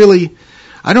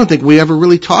don't think we ever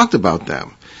really talked about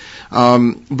them.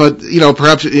 But,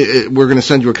 perhaps we're going to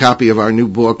send you a copy of our new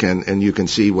book, and you can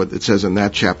see what it says in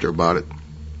that chapter about it.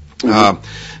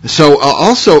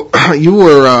 Also, you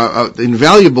were an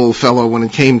invaluable fellow when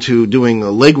it came to doing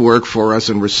legwork for us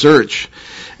and research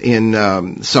in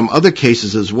some other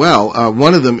cases as well.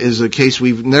 One of them is a case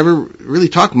we've never really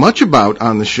talked much about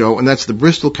on the show, and that's the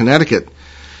Bristol, Connecticut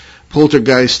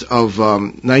poltergeist of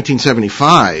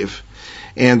 1975.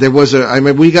 And there was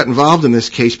we got involved in this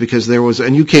case because there was,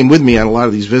 and you came with me on a lot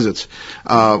of these visits,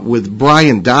 with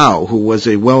Brian Dow, who was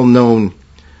a well-known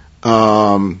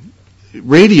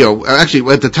radio,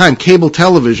 actually at the time, cable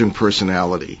television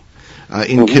personality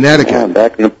in Connecticut. Yeah,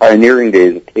 back in the pioneering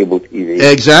days of cable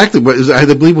TV. Exactly. I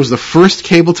believe was the first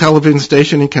cable television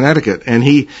station in Connecticut. And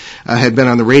he had been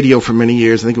on the radio for many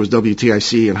years. I think it was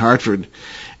WTIC in Hartford.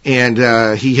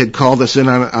 And he had called us in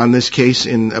on this case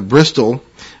in Bristol,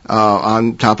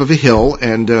 on top of a hill,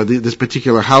 and this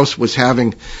particular house was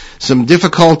having some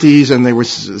difficulties, and they were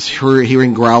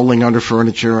hearing growling under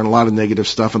furniture and a lot of negative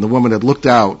stuff, and the woman had looked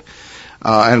out,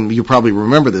 and you probably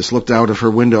remember this, looked out of her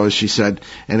window, as she said,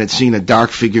 and had seen a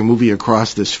dark figure moving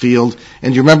across this field.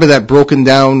 And you remember that broken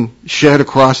down shed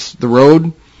across the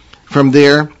road from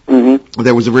there? Mm-hmm.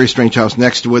 There was a very strange house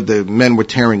next to it. The men were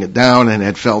tearing it down and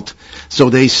had felt, so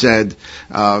they said,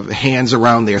 hands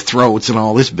around their throats and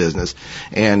all this business,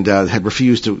 and had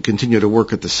refused to continue to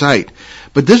work at the site.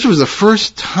 But this was the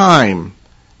first time,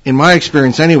 in my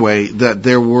experience anyway, that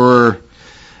there were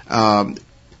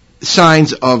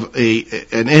signs of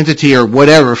an entity or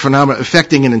whatever phenomena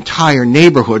affecting an entire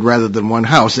neighborhood rather than one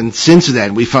house. And since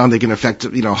then, we found they can affect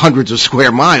hundreds of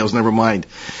square miles. Never mind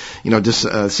just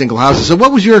single houses. So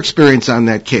what was your experience on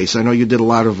that case? I know you did a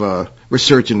lot of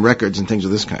research and records and things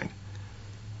of this kind.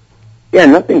 Yeah,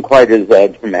 nothing quite as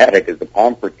dramatic as the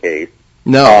Pomfret case.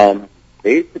 No.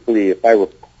 Basically, if I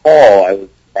recall, I was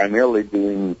primarily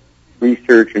doing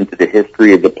research into the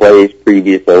history of the place,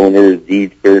 previous owners,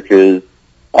 deed searches,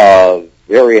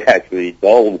 very actually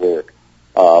dull work,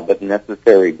 but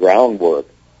necessary groundwork.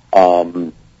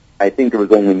 I think there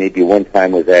was only maybe one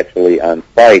time I was actually on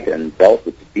site and dealt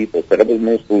with the people, so that was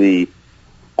mostly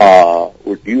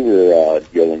what you were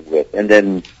dealing with. And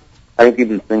then I don't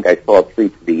even think I saw it through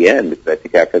to the end, because I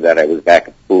think after that I was back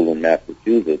at school in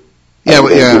Massachusetts.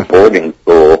 Yeah. Boarding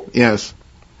school. Yes.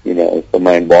 So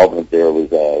my involvement there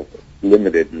was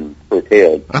limited and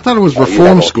curtailed. I thought it was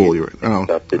reform school you were. Oh.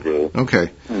 Stuff to do.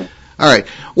 Okay. All right.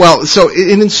 Well, so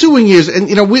in ensuing years,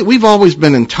 and we've always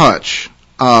been in touch.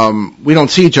 We don't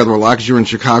see each other a lot because you're in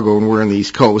Chicago and we're in the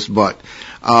East Coast, but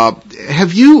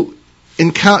have you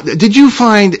did you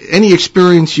find any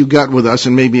experience you got with us,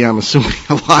 and maybe I'm assuming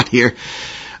a lot here,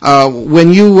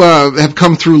 when you have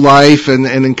come through life and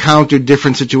encountered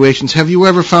different situations, have you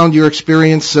ever found your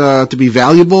experience to be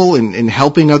valuable in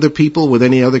helping other people with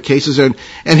any other cases? And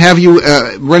have you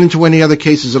run into any other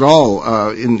cases at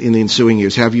all in the ensuing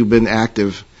years? Have you been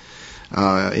active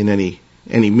in any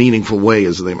meaningful way,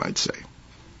 as they might say?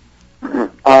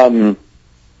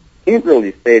 Can't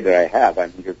really say that I have. I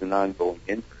mean, there's an ongoing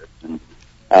interest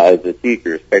as a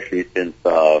teacher, especially since,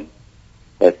 The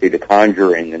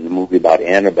Conjuring and the movie about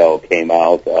Annabelle came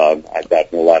out. I've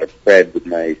gotten a lot of cred with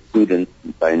my students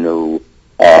since I know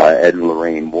Ed and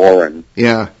Lorraine Warren.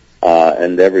 Yeah.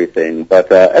 And everything. But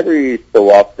every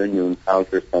so often you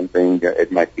encounter something,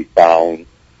 it might be sound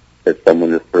that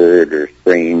someone has heard or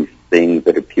strange things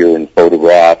that appear in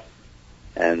photographs,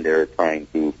 and they're trying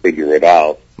to figure it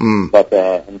out. But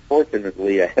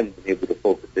unfortunately, I haven't been able to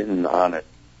focus in on it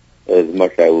as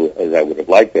much as I would have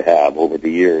liked to have over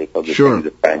the years. Other things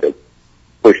have kind of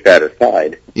pushed that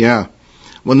aside. Yeah.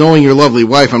 Well, knowing your lovely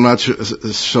wife, I'm not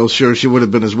so sure she would have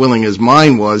been as willing as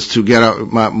mine was to get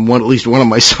at least one of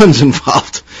my sons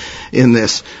involved in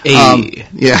this. Hey.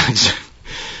 Yeah.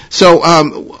 So,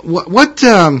 now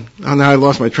I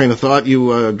lost my train of thought.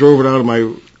 You drove it out of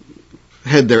my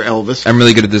head there, Elvis. I'm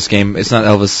really good at this game. It's not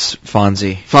Elvis,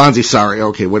 Fonzie. Fonzie, sorry.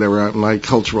 Okay, whatever. My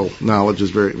cultural knowledge is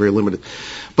very, very limited.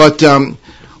 But one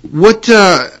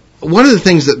of the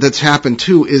things that's happened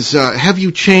too is have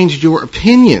you changed your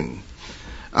opinion,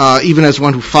 even as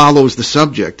one who follows the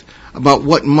subject, about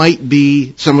what might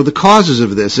be some of the causes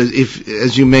of this? If,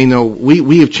 as you may know,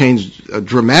 we have changed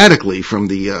dramatically from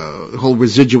the whole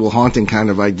residual haunting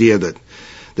kind of idea that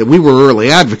we were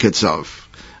early advocates of.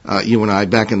 You and I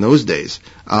back in those days.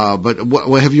 But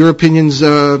have your opinions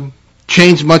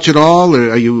changed much at all, or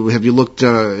have you looked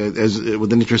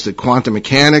with an interest at quantum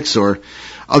mechanics or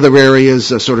other areas,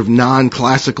 sort of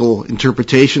non-classical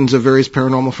interpretations of various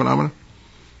paranormal phenomena?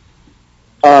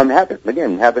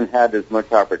 Haven't had as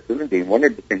much opportunity. One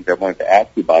of the things I wanted to ask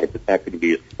you about, if it's not going to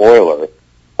be a spoiler,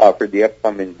 for the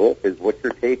upcoming book, is what's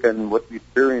your take on what you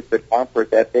experienced at Pomfret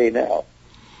that day now?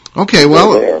 Okay,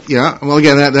 well, yeah. Well,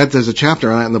 again, that there's a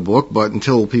chapter on that in the book, but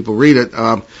until people read it,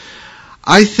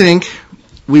 I think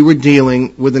we were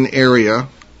dealing with an area.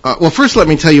 Well, first, let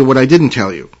me tell you what I didn't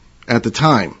tell you at the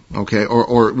time. Okay,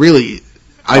 or really,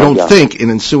 I don't think in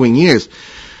ensuing years.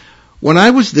 When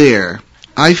I was there,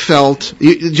 I felt.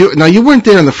 Now, you weren't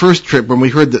there on the first trip when we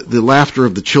heard the laughter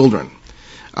of the children.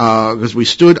 because we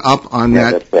stood up on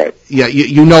that. That's right. Yeah,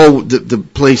 you know the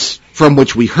place from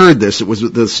which we heard this. It was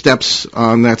the steps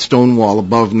on that stone wall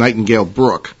above Nightingale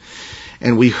Brook.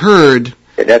 And we heard...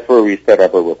 Yeah, that's where we set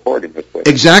up a recording equipment.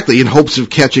 Exactly, in hopes of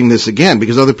catching this again,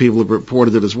 because other people have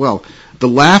reported it as well. The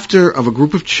laughter of a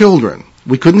group of children.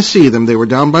 We couldn't see them. They were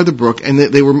down by the brook, and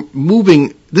they were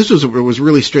moving... This was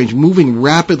really strange, moving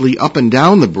rapidly up and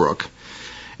down the brook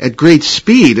at great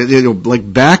speed,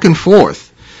 like back and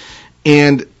forth.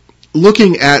 And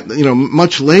looking at,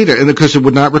 much later, and of course it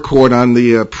would not record on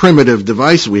the primitive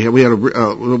device we had.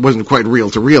 It wasn't quite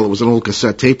reel-to-reel. It was an old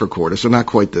cassette tape recorder, so not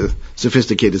quite the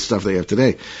sophisticated stuff they have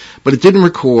today. But it didn't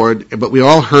record, but we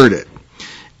all heard it.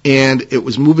 And it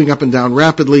was moving up and down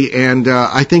rapidly, and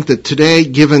I think that today,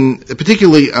 given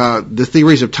particularly the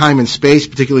theories of time and space,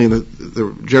 particularly in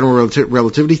the general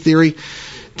relativity theory,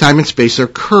 time and space are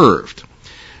curved.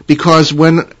 Because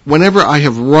whenever I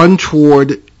have run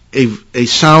toward a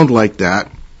sound like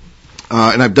that,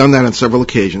 and I've done that on several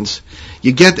occasions,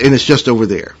 you get, and it's just over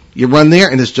there. You run there,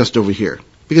 and it's just over here.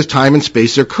 Because time and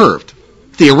space are curved,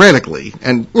 theoretically.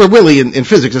 And really, in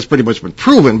physics, that's pretty much been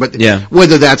proven, but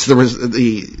whether that's the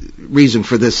reason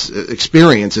for this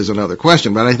experience is another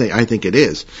question, but I think it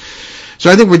is.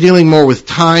 So I think we're dealing more with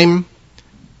time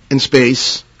and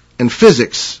space and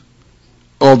physics,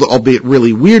 albeit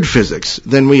really weird physics,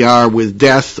 than we are with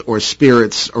death or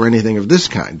spirits or anything of this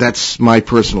kind. That's my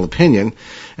personal opinion,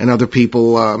 and other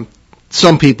people,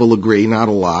 some people agree, not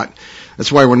a lot.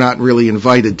 That's why we're not really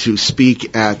invited to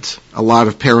speak at a lot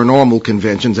of paranormal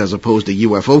conventions as opposed to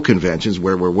UFO conventions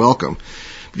where we're welcome,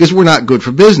 because we're not good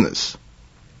for business.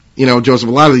 Joseph,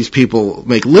 a lot of these people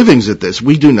make livings at this.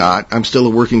 We do not. I'm still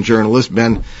a working journalist.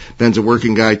 Ben's a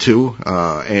working guy too,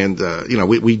 and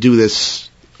we do this.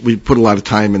 We put a lot of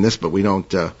time in this, but we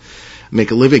don't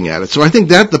make a living at it. So I think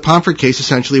that the Pomfret case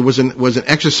essentially was an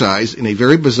exercise in a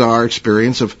very bizarre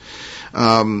experience of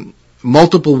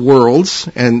multiple worlds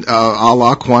and a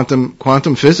la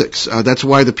quantum physics. That's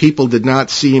why the people did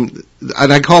not seem,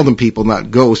 and I call them people,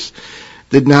 not ghosts,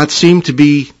 did not seem to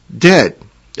be dead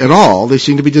at all. They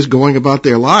seemed to be just going about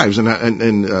their lives, and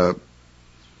the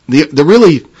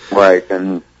really right,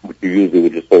 and what you usually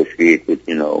would associate with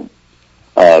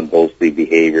ghostly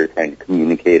behavior, trying to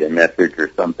communicate a message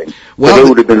or something. Well, they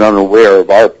would have been unaware of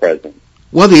our presence.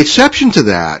 Well, the exception to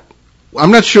that,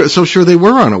 I'm not so sure they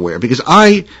were unaware, because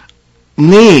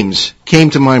names came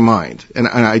to my mind, and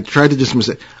I tried to dismiss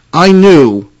it. I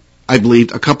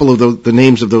believed, a couple of the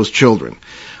names of those children.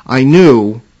 I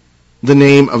knew the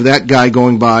name of that guy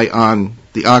going by on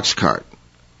the ox cart.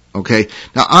 Okay?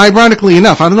 Now, ironically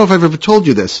enough, I don't know if I've ever told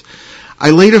you this, I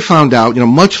later found out,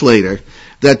 much later,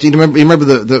 that you remember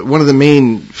the one of the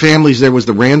main families there was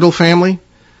the Randall family?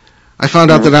 I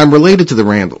found out that I'm related to the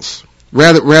Randalls.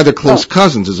 Rather close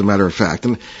cousins, as a matter of fact.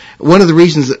 And one of the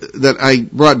reasons that I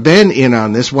brought Ben in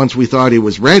on this once we thought he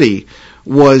was ready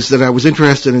was that I was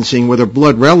interested in seeing whether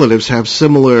blood relatives have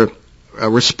similar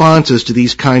responses to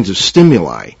these kinds of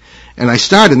stimuli. And I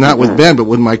started not with Ben, but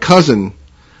with my cousin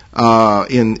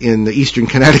in the Eastern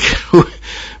Connecticut,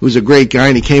 who's a great guy,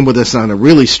 and he came with us on a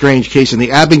really strange case in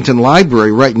the Abington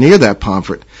Library right near that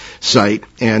Pomfret site.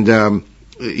 And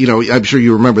I'm sure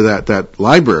you remember that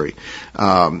library,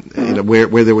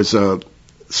 where there was a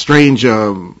strange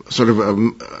sort of a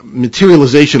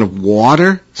materialization of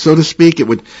water, so to speak.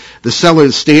 The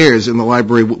cellar stairs in the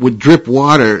library would drip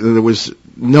water, and there was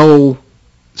no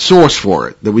source for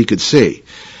it that we could see.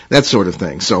 That sort of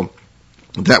thing. So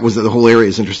that was the whole area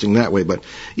is interesting that way. But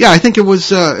yeah, I think it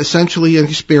was essentially an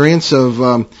experience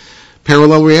of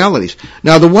parallel realities.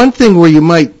 Now, the one thing where you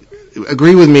might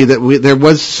agree with me that there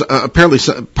was apparently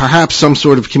perhaps some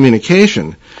sort of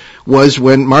communication was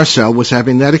when Marcel was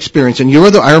having that experience. And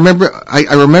I remember,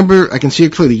 I can see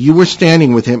it clearly, you were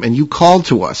standing with him and you called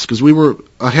to us because we were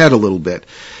ahead a little bit.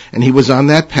 And he was on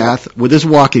that path with his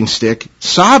walking stick,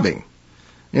 sobbing,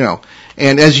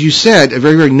 And as you said, a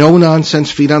very, very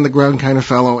no-nonsense, feet on the ground kind of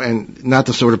fellow, and not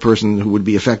the sort of person who would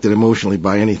be affected emotionally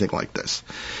by anything like this.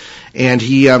 And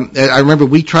I remember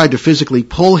we tried to physically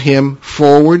pull him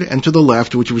forward and to the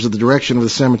left, which was the direction of the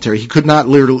cemetery. He could not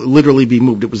literally be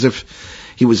moved. It was as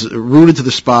if he was rooted to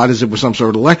the spot as it was some sort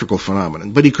of electrical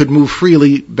phenomenon. But he could move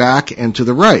freely back and to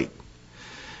the right.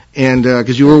 And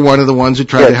because you were one of the ones who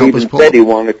tried to help us pull. He said he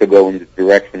wanted to go in the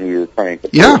direction we were trying to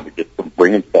pull him, just to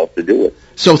bring himself to do it.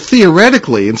 So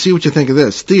theoretically, and see what you think of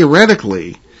this,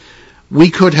 theoretically, we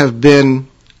could have been,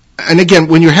 and again,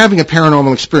 when you're having a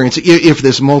paranormal experience, if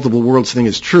this multiple worlds thing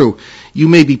is true, you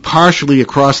may be partially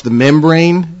across the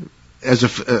membrane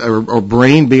or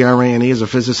brain, BRANE, as a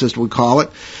physicist would call it,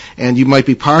 and you might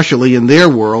be partially in their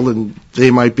world, and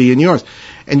they might be in yours.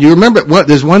 And you remember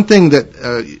there's one thing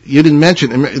that you didn't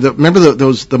mention. Remember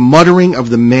the muttering of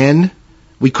the men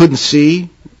we couldn't see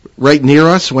right near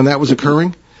us when that was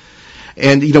occurring,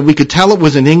 and we could tell it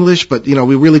was in English, but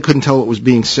we really couldn't tell what was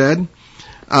being said.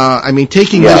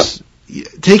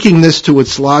 Taking this to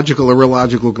its logical or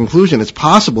illogical conclusion, it's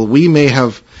possible we may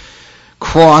have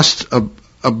crossed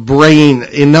a brain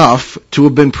enough to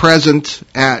have been present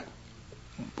at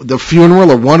the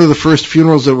funeral or one of the first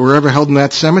funerals that were ever held in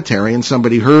that cemetery, and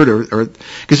somebody heard or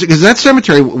because that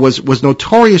cemetery was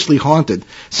notoriously haunted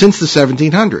since the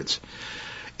 1700s.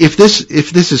 If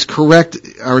this is correct,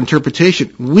 our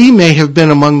interpretation, we may have been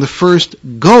among the first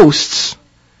ghosts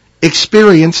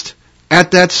experienced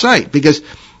at that site, because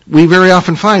we very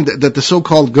often find that the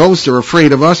so-called ghosts are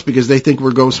afraid of us because they think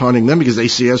we're ghost haunting them, because they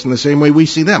see us in the same way we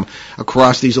see them,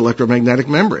 across these electromagnetic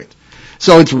membranes.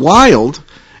 So it's wild,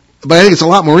 but I think it's a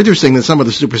lot more interesting than some of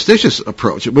the superstitious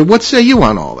approach. But what say you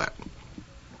on all that?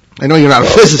 I know you're not a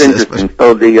physicist. But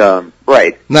so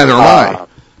right. Neither am I.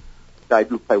 I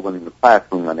do play one in the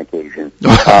classroom on occasion.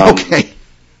 Okay.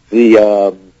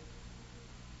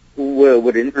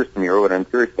 What interests me, or what I'm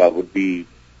curious about, would be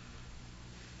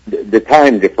the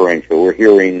time differential. We're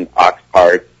hearing ox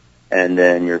carts, and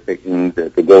then you're thinking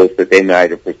that the ghost that they might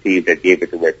have perceived that gave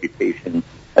it the reputation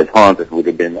as haunted would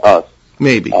have been us.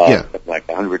 Maybe, yeah. Like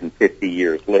 150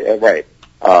 years later, right.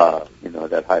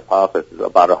 That hypothesis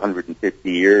about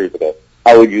 150 years ago.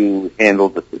 How would you handle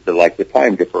the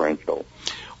time differential?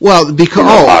 Well, because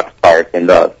ox carts and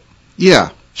us.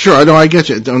 Yeah, sure. I get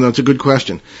you. No, it's a good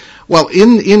question. Well,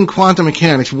 in quantum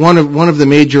mechanics, one of the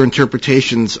major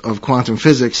interpretations of quantum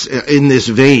physics in this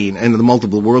vein, and the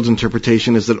multiple worlds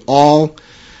interpretation, is that all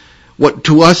what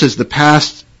to us is the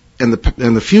past and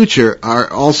the future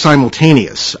are all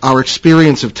simultaneous. Our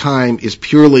experience of time is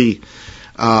purely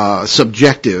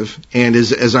subjective, and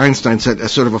is, as Einstein said, a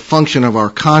sort of a function of our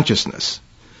consciousness.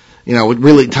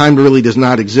 Time really does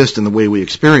not exist in the way we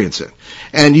experience it.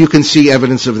 And you can see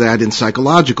evidence of that in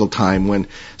psychological time, when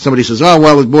somebody says, oh,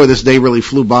 well, boy, this day really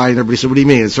flew by, and everybody said, what do you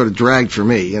mean? It sort of dragged for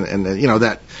me. And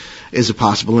that is a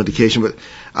possible indication. But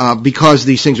because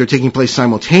these things are taking place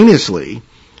simultaneously,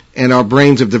 and our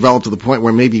brains have developed to the point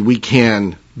where maybe we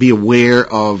can be aware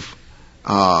of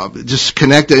just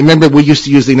connected. Remember, we used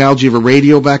to use the analogy of a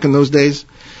radio back in those days?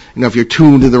 If you're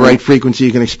tuned to the right frequency,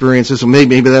 you can experience this. So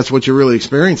maybe that's what you're really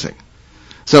experiencing.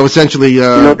 So essentially,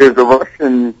 there's a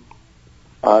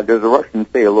Russian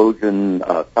theologian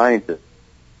scientist,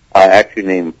 actually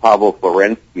named Pavel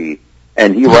Florensky,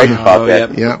 and he writes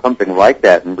about something like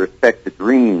that in respect to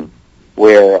dreams,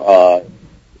 where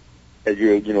as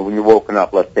when you're woken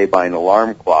up, let's say by an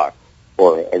alarm clock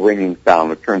or a ringing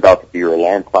sound, it turns out to be your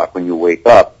alarm clock when you wake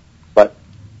up, but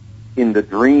in the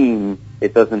dream,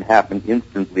 it doesn't happen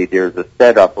instantly. There's a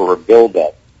setup or a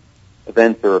build-up.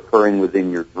 Events are occurring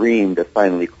within your dream to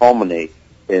finally culminate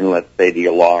in, let's say, the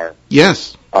alarm.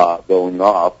 Yes. Going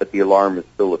off, but the alarm is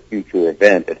still a future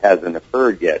event. It hasn't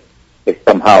occurred yet, but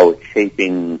somehow it's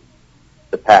shaping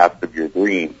the past of your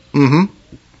dream. Mm-hmm.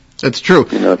 That's true.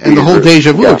 And the whole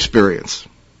deja vu experience,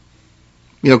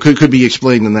 could be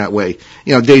explained in that way.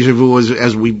 Deja vu,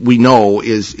 as we know,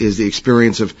 is the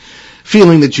experience of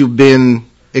feeling that you've been,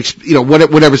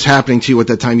 whatever's happening to you at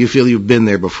that time, you feel you've been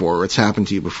there before, or it's happened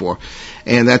to you before.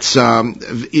 And that's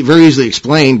very easily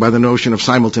explained by the notion of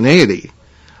simultaneity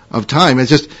of time. It's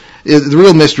just, the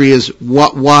real mystery is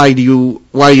why are you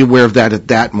aware of that at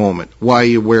that moment? Why are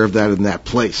you aware of that in that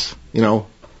place?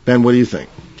 Ben, what do you think?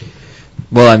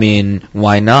 Well,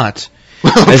 why not?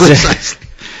 Precisely.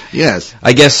 Yes.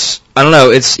 I guess, I don't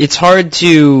know, it's hard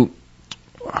to,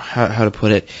 how to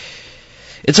put it?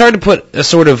 It's hard to put a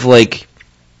sort of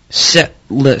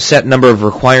set number of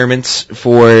requirements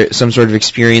for some sort of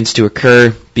experience to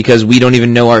occur, because we don't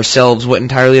even know ourselves what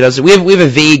entirely does it. We have a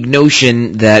vague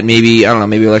notion that maybe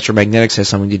electromagnetics has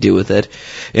something to do with it,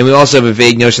 and we also have a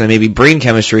vague notion that maybe brain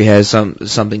chemistry has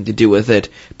something to do with it.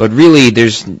 But really,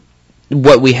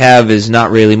 what we have is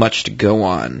not really much to go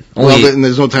on. And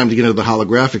there's no time to get into the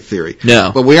holographic theory.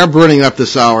 No. But we are burning up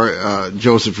this hour,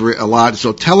 Joseph, a lot.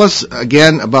 So tell us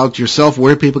again about yourself,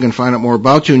 where people can find out more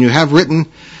about you. And you have written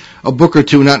a book or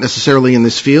two, not necessarily in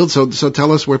this field. So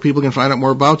tell us where people can find out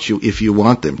more about you if you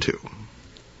want them to.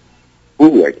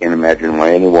 Ooh, I can't imagine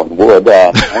why anyone would.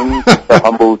 I'm a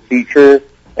humble teacher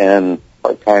and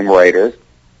part-time writer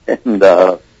and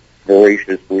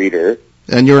voracious reader.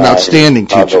 And you're an outstanding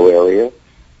teacher. Chicago area.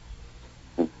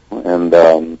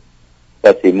 And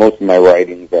let's see, most of my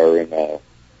writings are in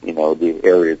the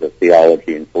areas of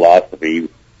theology and philosophy.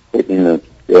 Written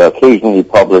occasionally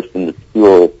published in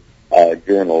obscure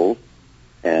journals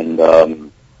and,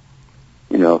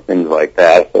 things like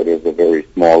that. So there's a very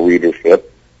small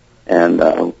readership, and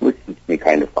which keeps me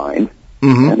kind of fine.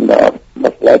 Mm-hmm. And that's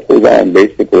what I am.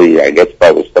 Basically, I guess if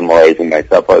I was summarizing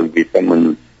myself, I would be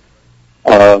someone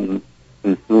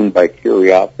consumed by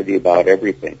curiosity about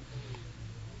everything.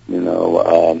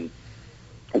 I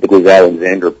think it was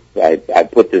Alexander. I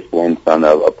put this once on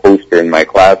a poster in my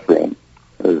classroom.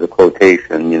 There's a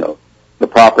quotation, the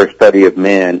proper study of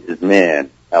man is man,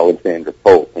 Alexander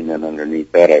Pope, and then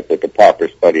underneath that I put the proper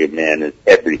study of man is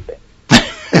everything.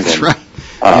 That's right.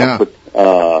 My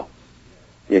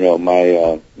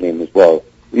name as well.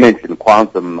 You mentioned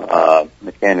quantum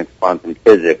mechanics, quantum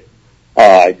physics.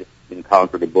 I just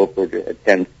encountered a book which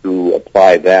attempts to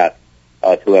apply that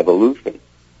to evolution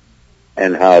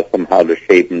and how somehow the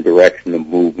shape and direction of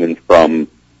movement from,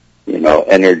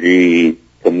 energy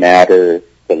to matter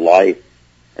to life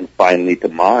and finally to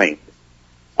mind.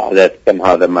 That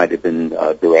somehow that might have been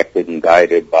directed and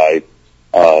guided by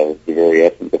the very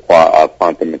essence of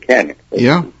quantum mechanics. So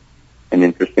yeah. An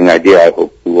interesting idea I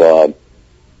hope to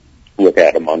look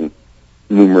at among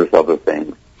numerous other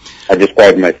things. I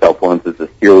described myself once as a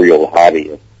serial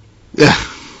hobbyist. Yeah.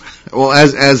 Well,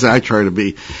 as I try to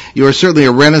be. You are certainly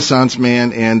a Renaissance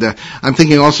man, and I'm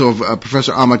thinking also of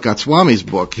Professor Amit Goswami's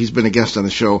book. He's been a guest on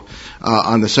the show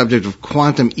on the subject of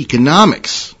quantum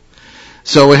economics.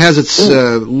 So it has its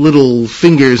little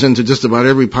fingers into just about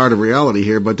every part of reality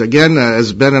here. But again,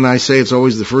 as Ben and I say, it's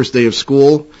always the first day of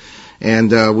school,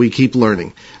 and we keep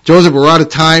learning. Joseph, we're out of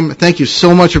time. Thank you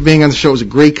so much for being on the show. It was a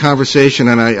great conversation,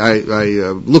 and I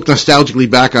look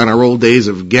nostalgically back on our old days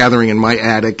of gathering in my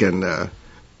attic and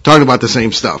talking about the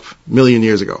same stuff a million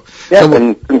years ago. Yes, so,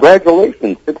 and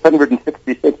congratulations,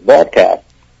 666 broadcasts.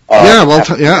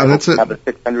 That's it. Have a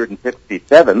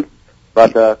 667th,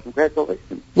 but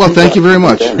congratulations. Well, thank you very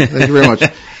much. Thank you very much.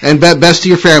 And best to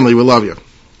your family. We love you.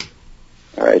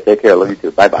 All right, take care. Love you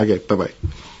too. Bye-bye. Okay, bye-bye.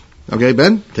 Okay,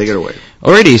 Ben, take it away.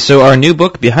 Alrighty, so our new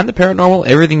book, Behind the Paranormal,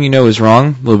 Everything You Know Is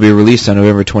Wrong, will be released on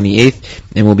November 28th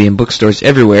and will be in bookstores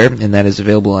everywhere, and that is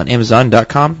available on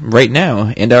Amazon.com right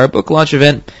now. And our book launch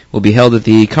event will be held at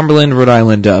the Cumberland, Rhode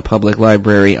Island Public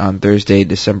Library on Thursday,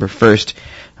 December 1st.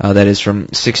 That is from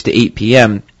 6 to 8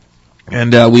 p.m.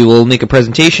 And we will make a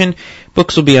presentation.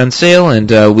 Books will be on sale,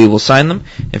 and we will sign them.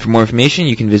 And for more information,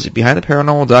 you can visit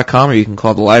BehindTheParanormal.com, or you can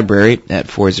call the library at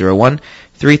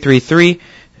 401-333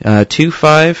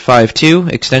 2552,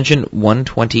 extension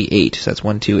 128. So that's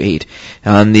 128.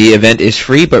 The event is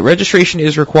free, but registration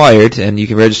is required, and you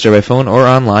can register by phone or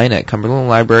online at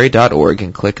cumberlandlibrary.org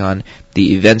and click on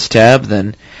the events tab,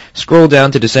 then scroll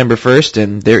down to December 1st,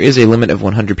 and there is a limit of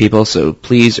 100 people, so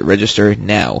please register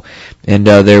now. And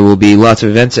there will be lots of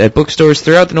events at bookstores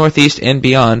throughout the Northeast and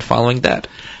beyond following that.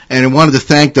 And I wanted to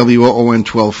thank WOON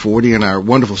 1240 and our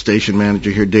wonderful station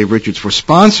manager here, Dave Richards, for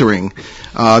sponsoring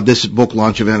this book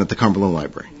launch event at the Cumberland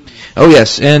Library. Oh,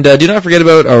 yes, and do not forget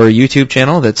about our YouTube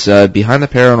channel. That's Behind the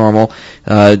Paranormal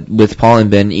with Paul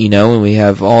and Ben Eno, and we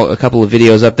have a couple of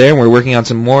videos up there, and we're working on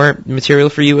some more material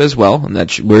for you as well. And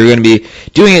we're going to be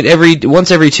doing it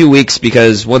once every 2 weeks,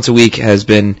 because once a week has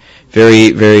been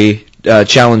very, very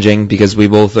challenging, because we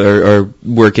both are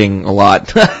working a lot,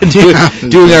 doing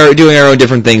our own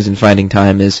different things, and finding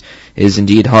time is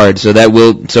indeed hard. So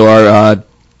our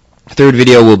third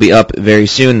video will be up very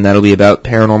soon, and that'll be about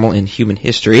paranormal and human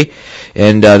history,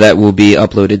 and that will be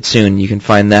uploaded soon. You can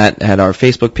find that at our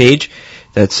Facebook page.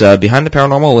 That's Behind the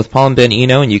Paranormal with Paul and Ben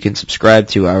Eno, and you can subscribe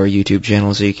to our YouTube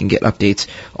channel so you can get updates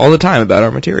all the time about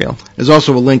our material. There's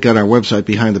also a link on our website,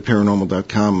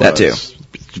 BehindTheParanormal.com. That too.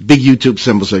 Big YouTube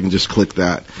symbol, so you can just click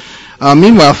that.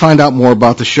 Meanwhile, find out more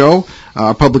about the show,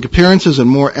 public appearances, and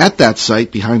more at that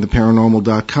site,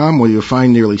 BehindTheParanormal.com, where you'll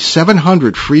find nearly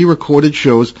 700 free recorded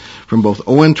shows from both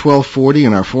ON 1240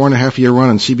 and our 4.5-year run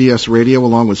on CBS Radio,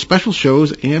 along with special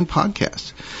shows and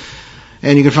podcasts.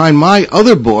 And you can find my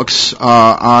other books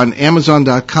on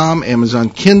Amazon.com, Amazon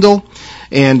Kindle,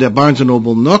 and Barnes &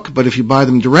 Noble Nook. But if you buy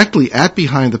them directly at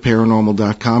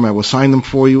BehindTheParanormal.com, I will sign them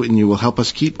for you, and you will help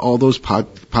us keep all those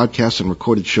podcasts and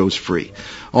recorded shows free.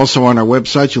 Also on our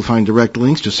website, you'll find direct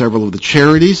links to several of the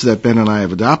charities that Ben and I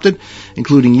have adopted,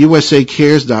 including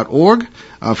USACares.org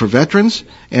for veterans,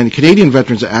 and Canadian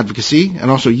Veterans Advocacy, and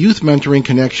also Youth Mentoring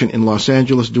Connection in Los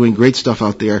Angeles, doing great stuff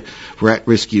out there for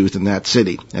at-risk youth in that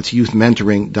city. That's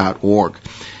youthmentoring.org.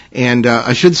 And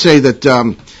I should say that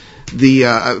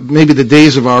maybe the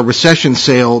days of our recession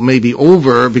sale may be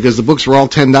over, because the books were all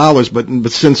 $10,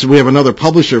 but since we have another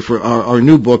publisher for our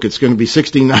new book, it's going to be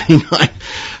 $16.99.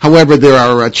 However, there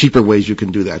are cheaper ways you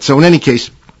can do that. So in any case,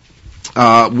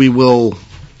 we will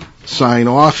sign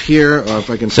off here. If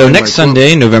I can. So find next my quote.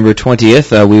 Sunday, November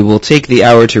 20th, we will take the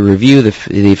hour to review the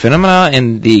phenomena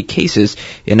and the cases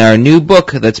in our new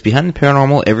book that's Behind the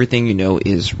Paranormal, Everything You Know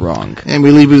Is Wrong. And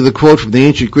we leave you with a quote from the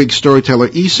ancient Greek storyteller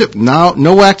Aesop: "Now,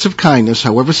 no acts of kindness,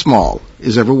 however small,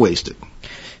 is ever wasted."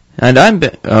 And I'm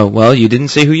Ben. Well, you didn't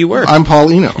say who you were. I'm Paul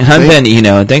Eno. And I'm Ben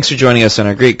Eno, and thanks for joining us on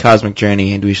our great cosmic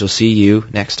journey, and we shall see you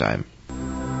next time.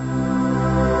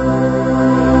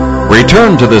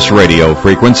 Return to this radio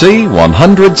frequency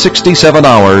 167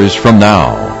 hours from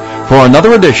now for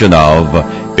another edition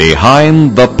of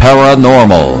Behind the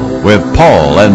Paranormal with Paul and